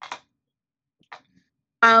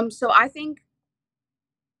 So I think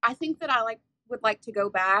that I would like to go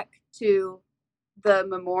back to the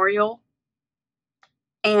memorial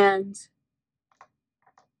and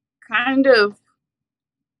kind of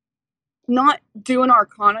not do an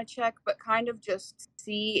arcana check, but kind of just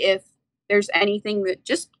see if there's anything that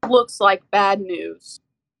just looks like bad news.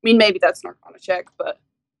 I mean, maybe that's an arcana check, but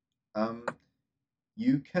um,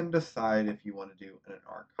 you can decide if you want to do an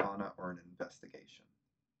arcana or an investigation.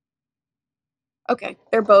 okay,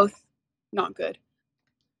 they're both not good.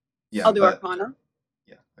 Yeah, I'll do but arcana.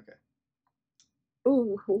 yeah, okay.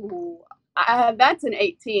 Ooh, that's an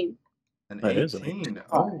 18. An That is an 18. 18.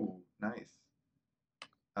 Oh, nice.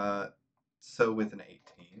 Uh, so with an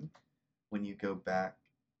 18, when you go back,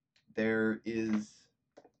 there is.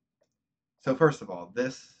 So first of all,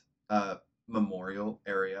 this memorial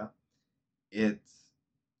area It's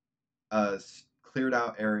a cleared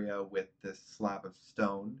out area with this slab of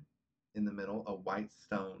stone in the middle, a white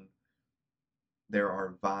stone. There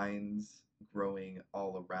are vines growing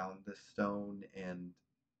all around the stone and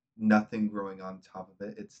nothing growing on top of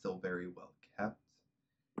it. It's still very well kept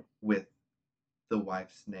with the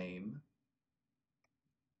wife's name,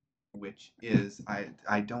 which is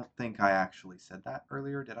I don't think I actually said that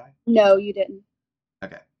earlier, did I? No, you didn't.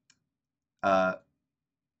 Okay. Uh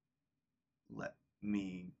let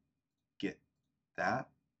me get that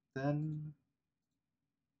then.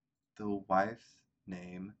 The wife's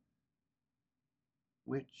name,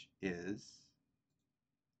 which is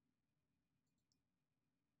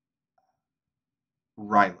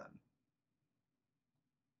Rylan.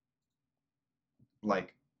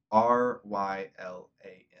 Like Rylan.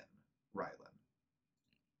 Rylan.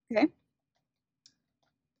 Okay.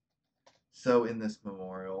 So in this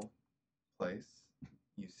memorial place,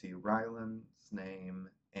 you see Rylan's name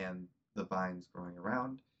and the vines growing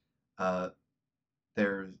around.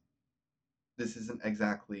 There's this isn't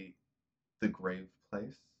exactly the grave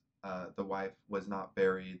place. The wife was not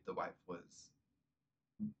buried. The wife was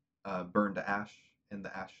burned to ash, and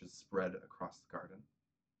the ashes spread across the garden.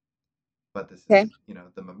 But this Okay. is,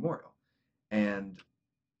 the memorial. And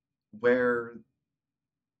where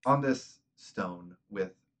on this stone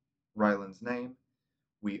with Ryland's name,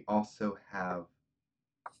 we also have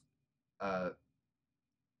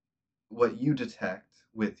what you detect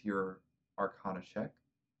with your Arcana check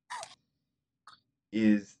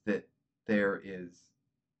is that there is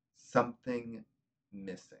something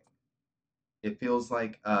missing. It feels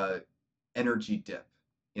like a energy dip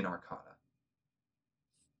in Arcana.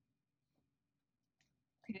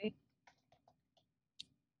 Okay.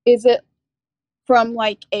 Is it from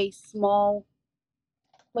like a small,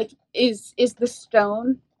 like is the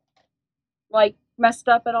stone like messed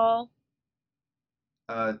up at all?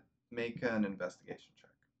 Make an investigation check.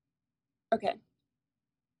 Okay.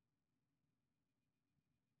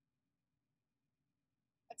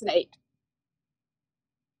 That's an 8.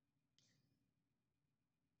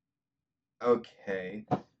 Okay.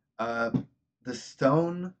 The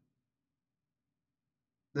stone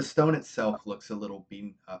itself looks a little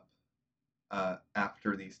beaten up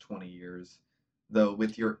after these 20 years. Though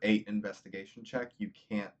with your 8 investigation check, you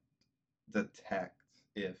can't detect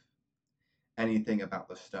if anything about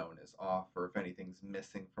the stone is off or if anything's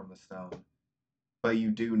missing from the stone. But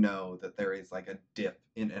you do know that there is like a dip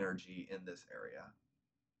in energy in this area.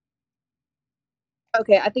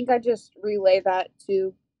 Okay, I think I just relay that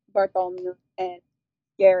to Bartholomew and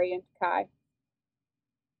Gary and Kai.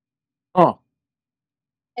 Oh,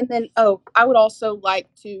 And then, I would also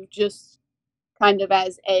like to just kind of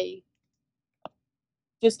as a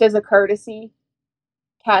courtesy,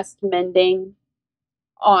 cast mending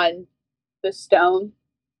on the stone,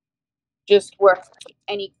 just where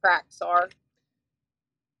any cracks are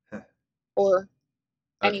or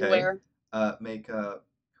Okay. anywhere. Make a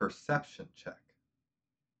perception check.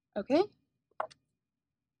 Okay.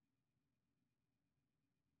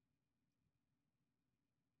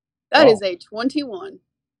 That is a 21.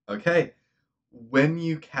 Okay. When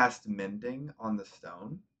you cast mending on the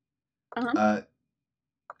stone, Uh-huh.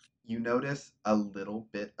 you notice a little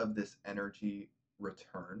bit of this energy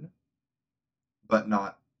return, but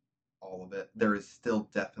not all of it. There is still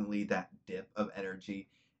definitely that dip of energy,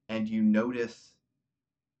 and you notice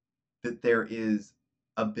that there is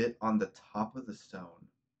a bit on the top of the stone,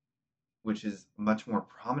 which is much more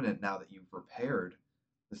prominent now that you've repaired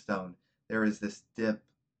the stone. There is this dip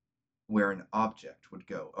where an object would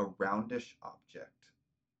go, a roundish object,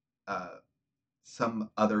 some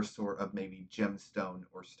other sort of maybe gemstone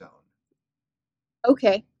or stone.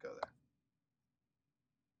 Okay. Go there.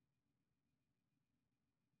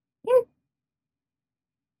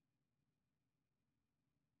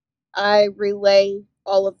 I relay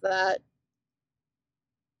all of that.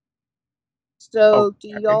 So, do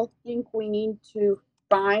y'all think we need to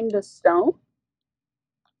find the stone?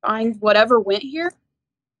 Find whatever went here?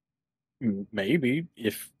 maybe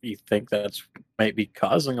if you think that's might be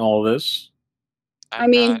causing all this. I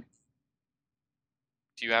mean,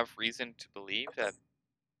 Do you have reason to believe that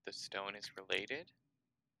the stone is related?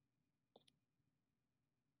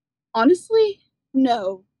 honestly,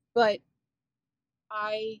 no. But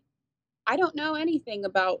I don't know anything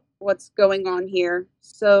about what's going on here,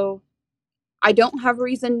 so I don't have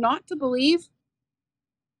reason not to believe.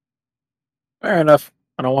 Fair enough.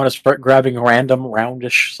 I don't want to start grabbing random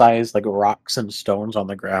roundish size like rocks and stones on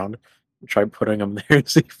the ground and try putting them there to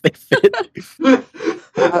see if they fit.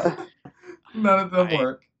 None of them I-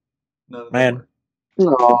 work. None of them Man. work.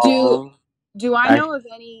 No. Do I know of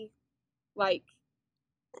any Like,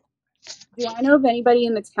 do I know of anybody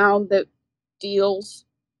in the town that deals?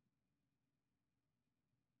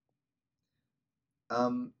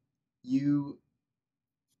 You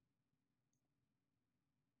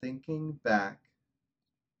thinking back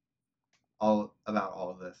all about all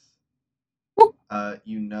of this.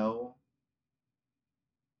 You know,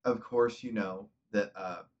 of course, you know that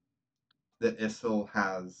that Issel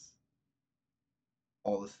has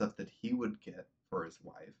all the stuff that he would get for his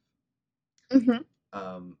wife. Mm-hmm.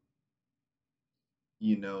 Um,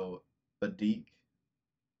 you know, Badik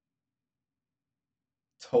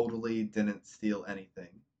totally didn't steal anything.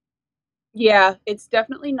 Yeah, it's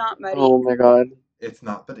definitely not Muddy. Oh my god. It's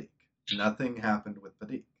not Badik. Nothing happened with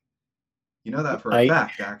Badik. You know that for a I-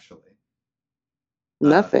 fact, actually.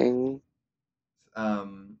 Nothing.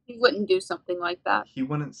 He wouldn't do something like that. He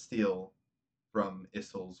wouldn't steal from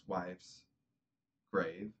Issel's wife's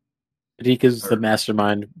grave. Deek is the Or-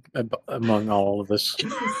 mastermind among all of this.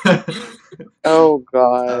 Oh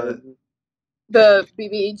god. The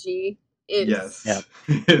BBG is. Yes, Yeah.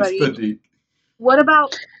 it's Badik. Badik. What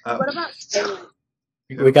about Uh, Stalin?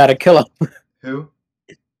 We gotta kill him. Who?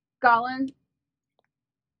 Scotland?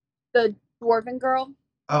 The dwarven girl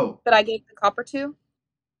Oh, that I gave the copper to?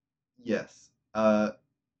 yes.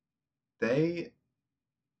 They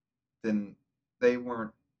didn't. They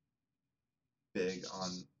weren't big on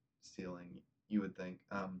stealing. You would think.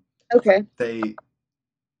 Okay.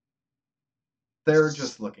 They're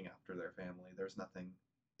just looking after their family. There's nothing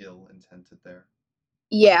ill intended there.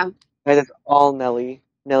 Yeah. Guys, it's all Nelly.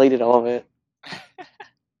 Nelly did all of it.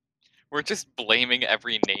 We're just blaming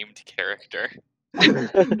every named character.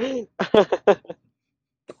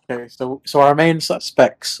 Okay, so our main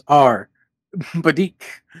suspects are Badik,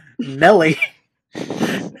 Nelly,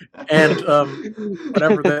 and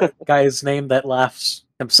whatever the guy's name that laughs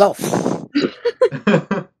himself. You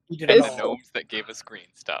didn't And know. the gnomes that gave us green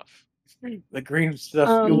stuff. The green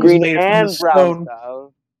stuff it was Green made from the and brown stone.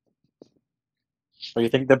 stuff. Or you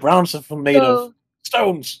think the brown stuff was made of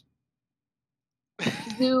stones?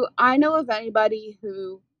 Do I know of anybody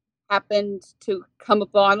who happened to come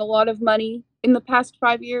upon a lot of money in the past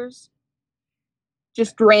 5 years?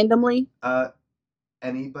 Just randomly?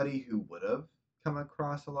 Anybody who would have come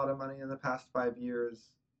across a lot of money in the past 5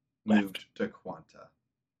 years moved to Quanta.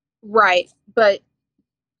 Right. But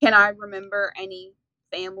can I remember any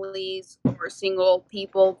families or single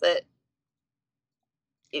people that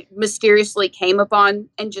it mysteriously came upon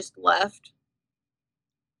and just left?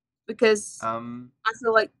 Because I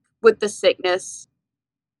feel like with the sickness,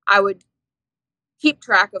 I would keep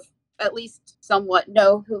track of at least somewhat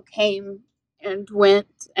know who came and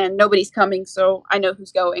went, and nobody's coming, so I know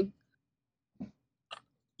who's going.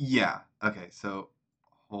 Yeah. Okay. So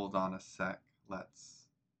hold on a sec.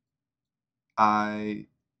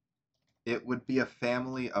 It would be a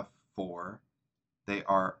family of 4. They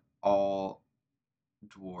are all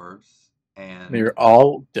dwarves, and They're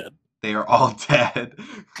all dead. they are all dead.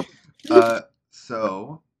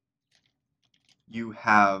 So you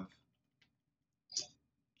have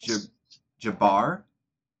Jabbar,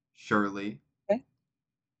 Shirley, Okay.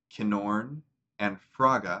 Kinorn, and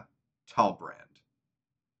Fraga Talbrand.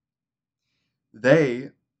 They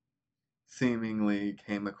seemingly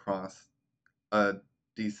came across a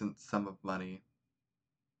decent sum of money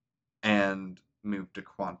and moved to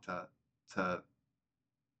Quanta to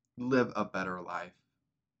live a better life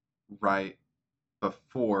right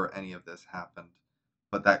before any of this happened.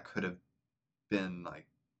 But that could have been like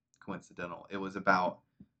coincidental. It was about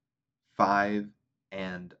 5.5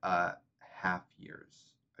 years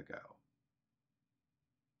ago.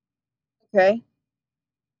 Okay.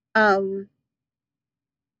 And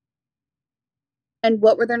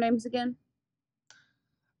what were their names again?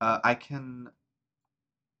 I can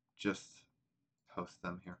just post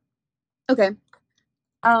them here. Okay.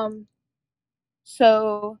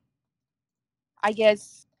 So I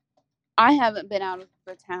guess I haven't been out of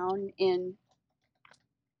the town in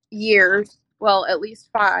years. Well, at least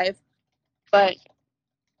 5. But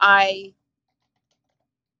I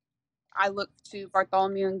look to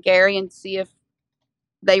Bartholomew and Gary and see if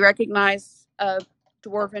they recognize a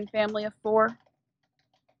dwarven family of 4.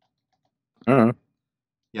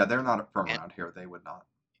 Yeah, they're not from around here. They would not.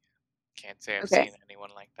 Can't say I've Okay. seen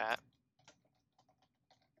anyone like that.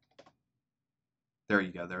 There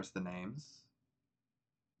you go. There's the names.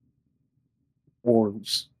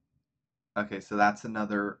 Dwarves. Okay, so that's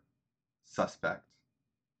another suspect.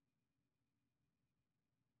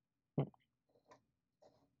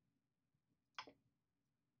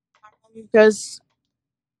 Does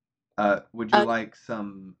Would you like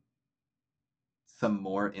some some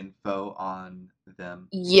more info on them?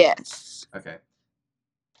 Yes. Okay.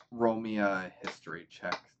 Roll me a history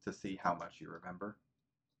check to see how much you remember.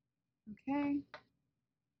 Okay.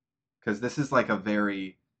 Because this is like a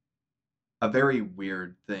very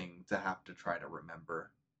weird thing to have to try to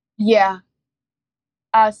remember. Yeah.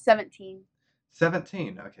 17.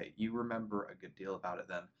 17. Okay, you remember a good deal about it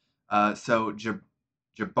then. So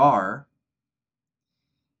Jabbar,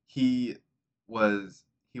 he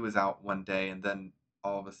was out one day, and then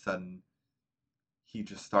all of a sudden he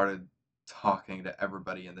just started talking to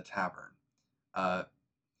everybody in the tavern. Uh,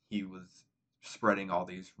 he was spreading all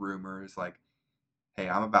these rumors like, "Hey,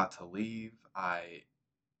 I'm about to leave.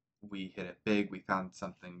 We hit it big. We found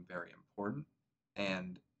something very important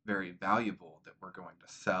and very valuable that we're going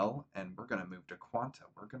to sell, and we're going to move to Quanta.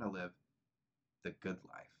 We're going to live the good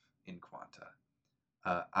life in Quanta."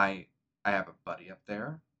 I have a buddy up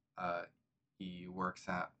there. Uh, he works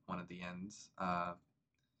at one of the inns.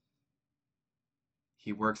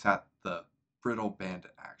 He works at the Brittle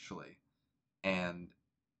Bandit actually, and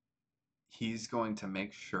he's going to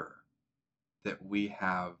make sure that we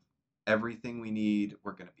have everything we need.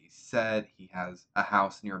 We're going to be set. He has a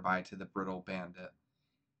house nearby to the Brittle Bandit,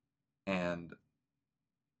 and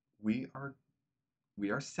we are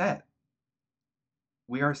set.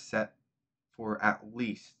 We are set for at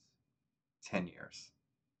least 10 years.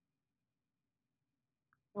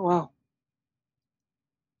 Oh, wow.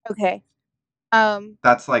 Okay.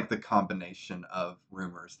 That's like the combination of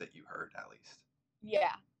rumors that you heard, at least.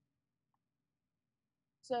 Yeah.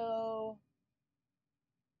 So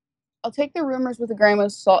I'll take the rumors with a grain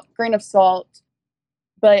of salt,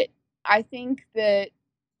 but I think that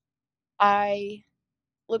I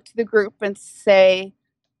look to the group and say,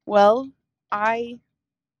 well, I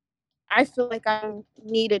I feel like I'm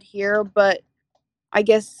needed here, but I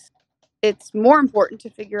guess it's more important to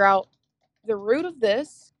figure out the root of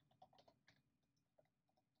this.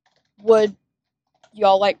 Would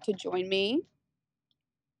y'all like to join me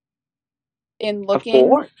in Of looking?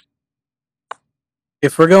 course.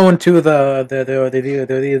 If we're going to the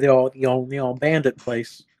bandit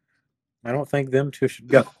place, I don't think them two should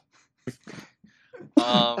go.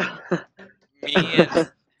 Me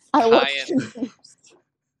and I look Kai and confused.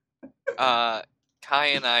 Kai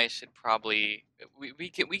and I should probably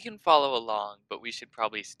we can follow along, but we should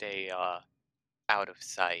probably stay out of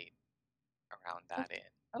sight around that inn.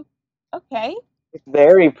 Okay. It's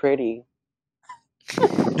very pretty.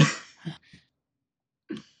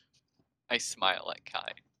 I smile at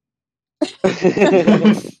Kai.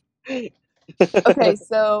 Okay,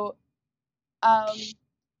 so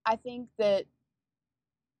I think that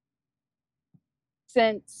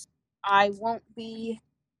since I won't be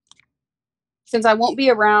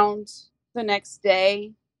around the next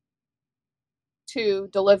day to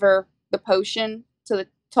deliver the potion to the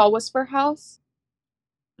Tall Whisper house,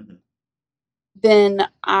 Mhm. then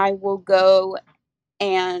I will go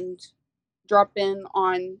and drop in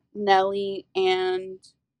on Nellie and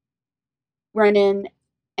Brennan.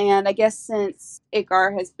 And I guess since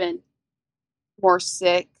Icar has been more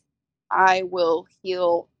sick, I will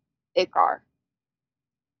heal Icar.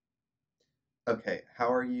 Okay,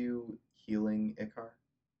 how are you healing Icar?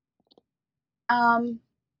 Um,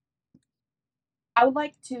 I would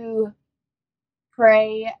like to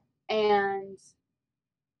pray and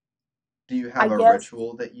Do you I have a guess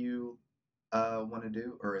ritual that you want to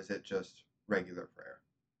do, or is it just regular prayer?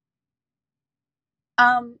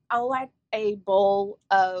 I would like a bowl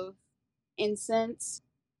of incense.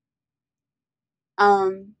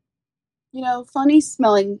 Um, funny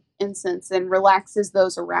smelling incense and relaxes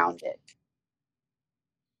those around it.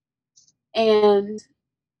 And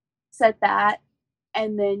set that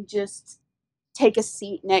and then just take a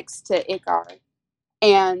seat next to Icar.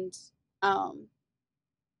 And um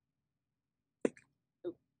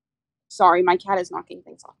sorry, my cat is knocking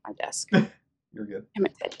things off my desk. You're good. Damn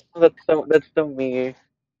it. That's so me.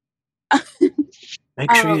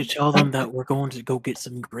 Make sure you Um tell them that we're going to go get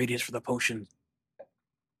some ingredients for the potion.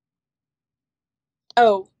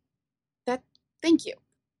 oh, that thank you.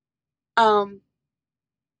 Um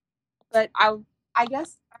but I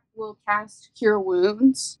guess I will cast Cure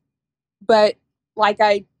Wounds, but like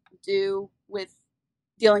I do with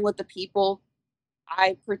dealing with the people,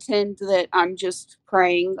 I pretend that I'm just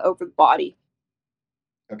praying over the body.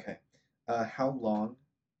 Okay. How long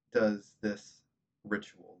does this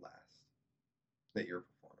ritual last that you're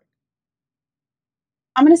performing?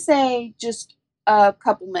 I'm gonna say just a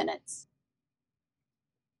couple minutes.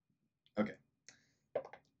 Okay.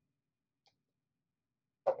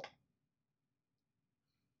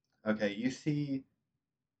 Okay, you see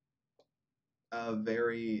a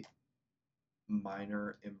very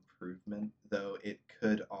minor improvement, though it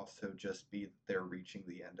could also just be that they're reaching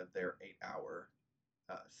the end of their 8-hour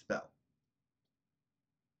spell.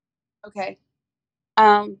 Okay.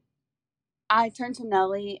 I turn to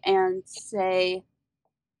Nellie and say,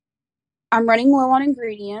 I'm running low on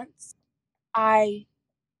ingredients. I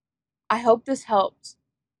hope this helps.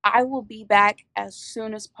 I will be back as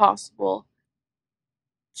soon as possible.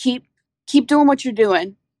 Keep doing what you're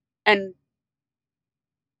doing, and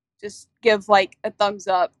just give like a thumbs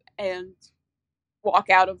up and walk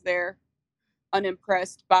out of there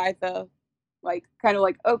unimpressed by the like kind of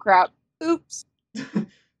like, oh crap, oops.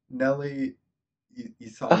 Nellie, you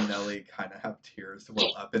saw Nellie kind of have tears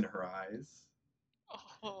well up in her eyes,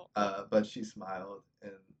 Oh, but she smiled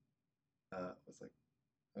and was like,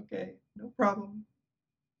 "Okay, no problem."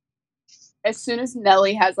 As soon as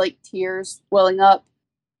Nellie has like tears welling up,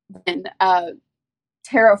 then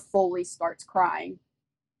Tara fully starts crying.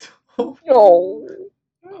 No, oh,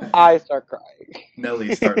 I start crying.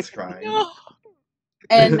 Nellie starts crying. no.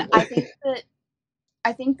 And I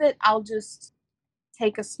think that I'll just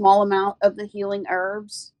take a small amount of the healing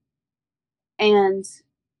herbs and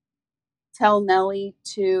tell Nellie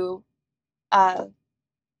to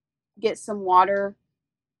get some water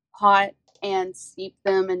hot and steep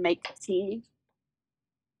them and make tea.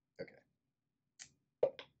 Okay.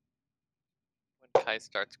 When Kai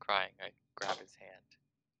starts crying, I grab his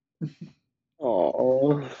hand.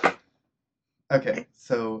 Oh. Okay,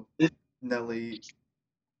 so Nellie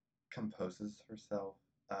composes herself,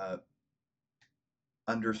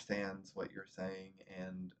 understands what you're saying,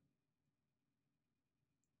 and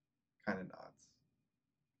kind of nods.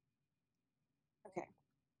 Okay.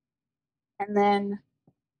 And then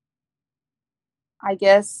I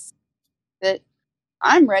guess that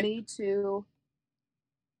I'm ready to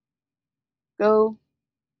go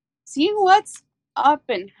see what's up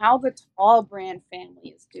and how the Tall Brand family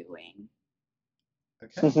is doing.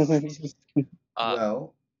 Okay. Uh,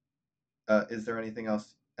 Well, is there anything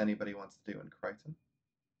else anybody wants to do in Creighton?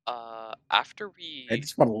 After I we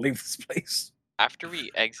just want to leave this place.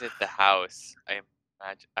 exit the house, I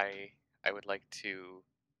would like to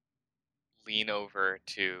lean over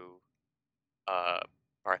to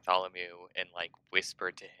Bartholomew and like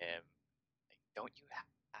whisper to him, like, "Don't you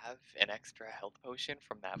have an extra health potion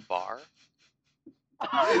from that bar?"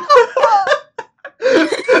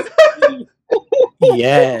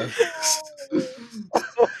 Yes.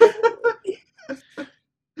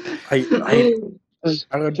 I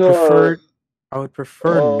would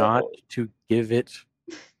prefer not to give it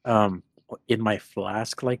in my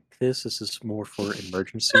flask like this. This is more for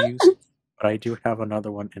emergency use. But I do have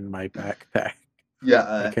another one in my backpack. Yeah,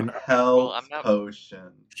 I a can health I'm not-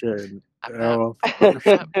 potion. I'm oh,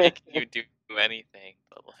 not making you do anything,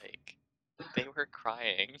 but like, they were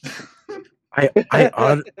crying.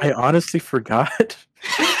 I honestly forgot.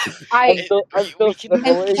 I I'm still We can-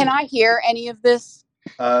 sniffling. can I hear any of this?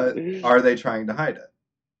 Are they trying to hide it?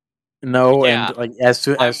 No, Yeah, and like as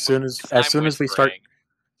soon I'm as we start, whispering.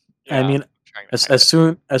 I Yeah, mean, I'm trying to hide it.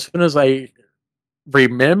 as soon as I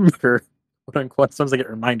remember, quote unquote, as soon as I get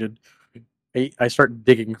reminded, I start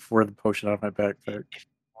digging for the potion out of my backpack. If you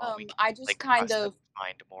want, we can I just like kind cross that of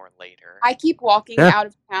mind more later. I keep walking Yeah. out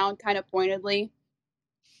of town kind of pointedly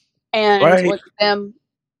and Right. look at them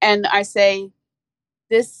and I say,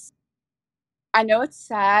 this, I know it's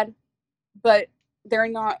sad, but they're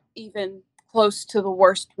not even close to the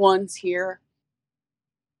worst ones here.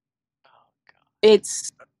 Oh god.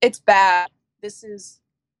 It's bad. This is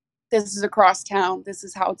across town. This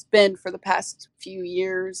is how it's been for the past few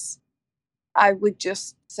years. I would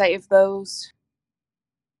just save those.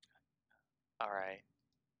 All right.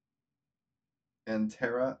 And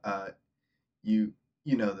Tara, you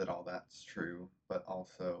know that all that's true, but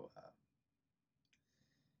also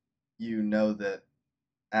you know that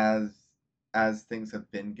as things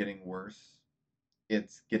have been getting worse,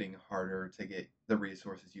 it's getting harder to get the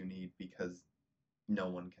resources you need because no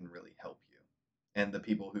one can really help you, and the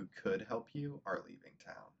people who could help you are leaving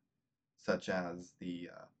town, such as the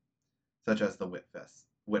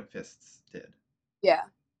Whitfists did. Yeah.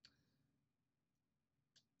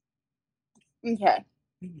 Okay.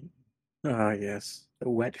 Ah, yes, the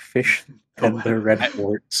wet fish and the red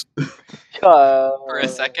warts. For a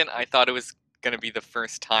second, I thought it was gonna be the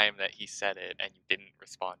first time that he said it, and you didn't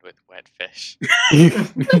respond with wet fish.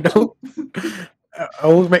 No, I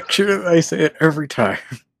will make sure that I say it every time.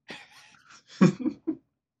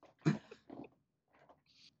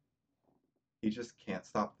 He just can't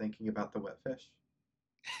stop thinking about the wet fish.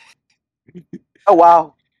 Oh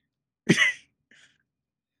wow.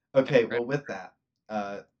 Okay, well, with that,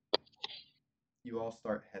 you all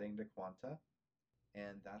start heading to Quanta.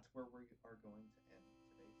 And that's where we are going to end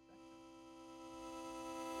today's session.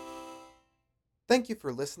 Thank you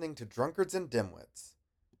for listening to Drunkards and Dimwits.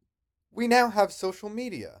 We now have social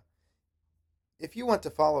media. If you want to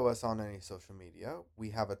follow us on any social media,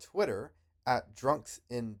 we have a Twitter at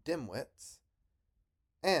DrunksInDimwits,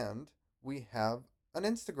 and we have an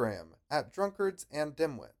Instagram at Drunkards and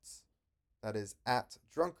Dimwits. That is at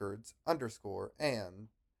Drunkards _and_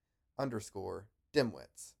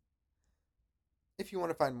 Dimwits. If you want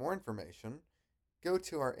to find more information, go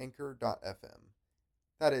to our anchor.fm.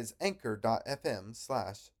 That is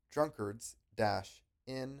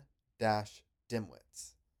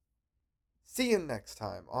anchor.fm/drunkards-in-dimwits. See you next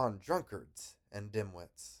time on Drunkards and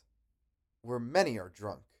Dimwits, where many are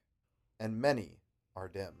drunk and many are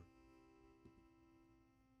dim.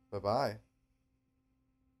 Bye-bye.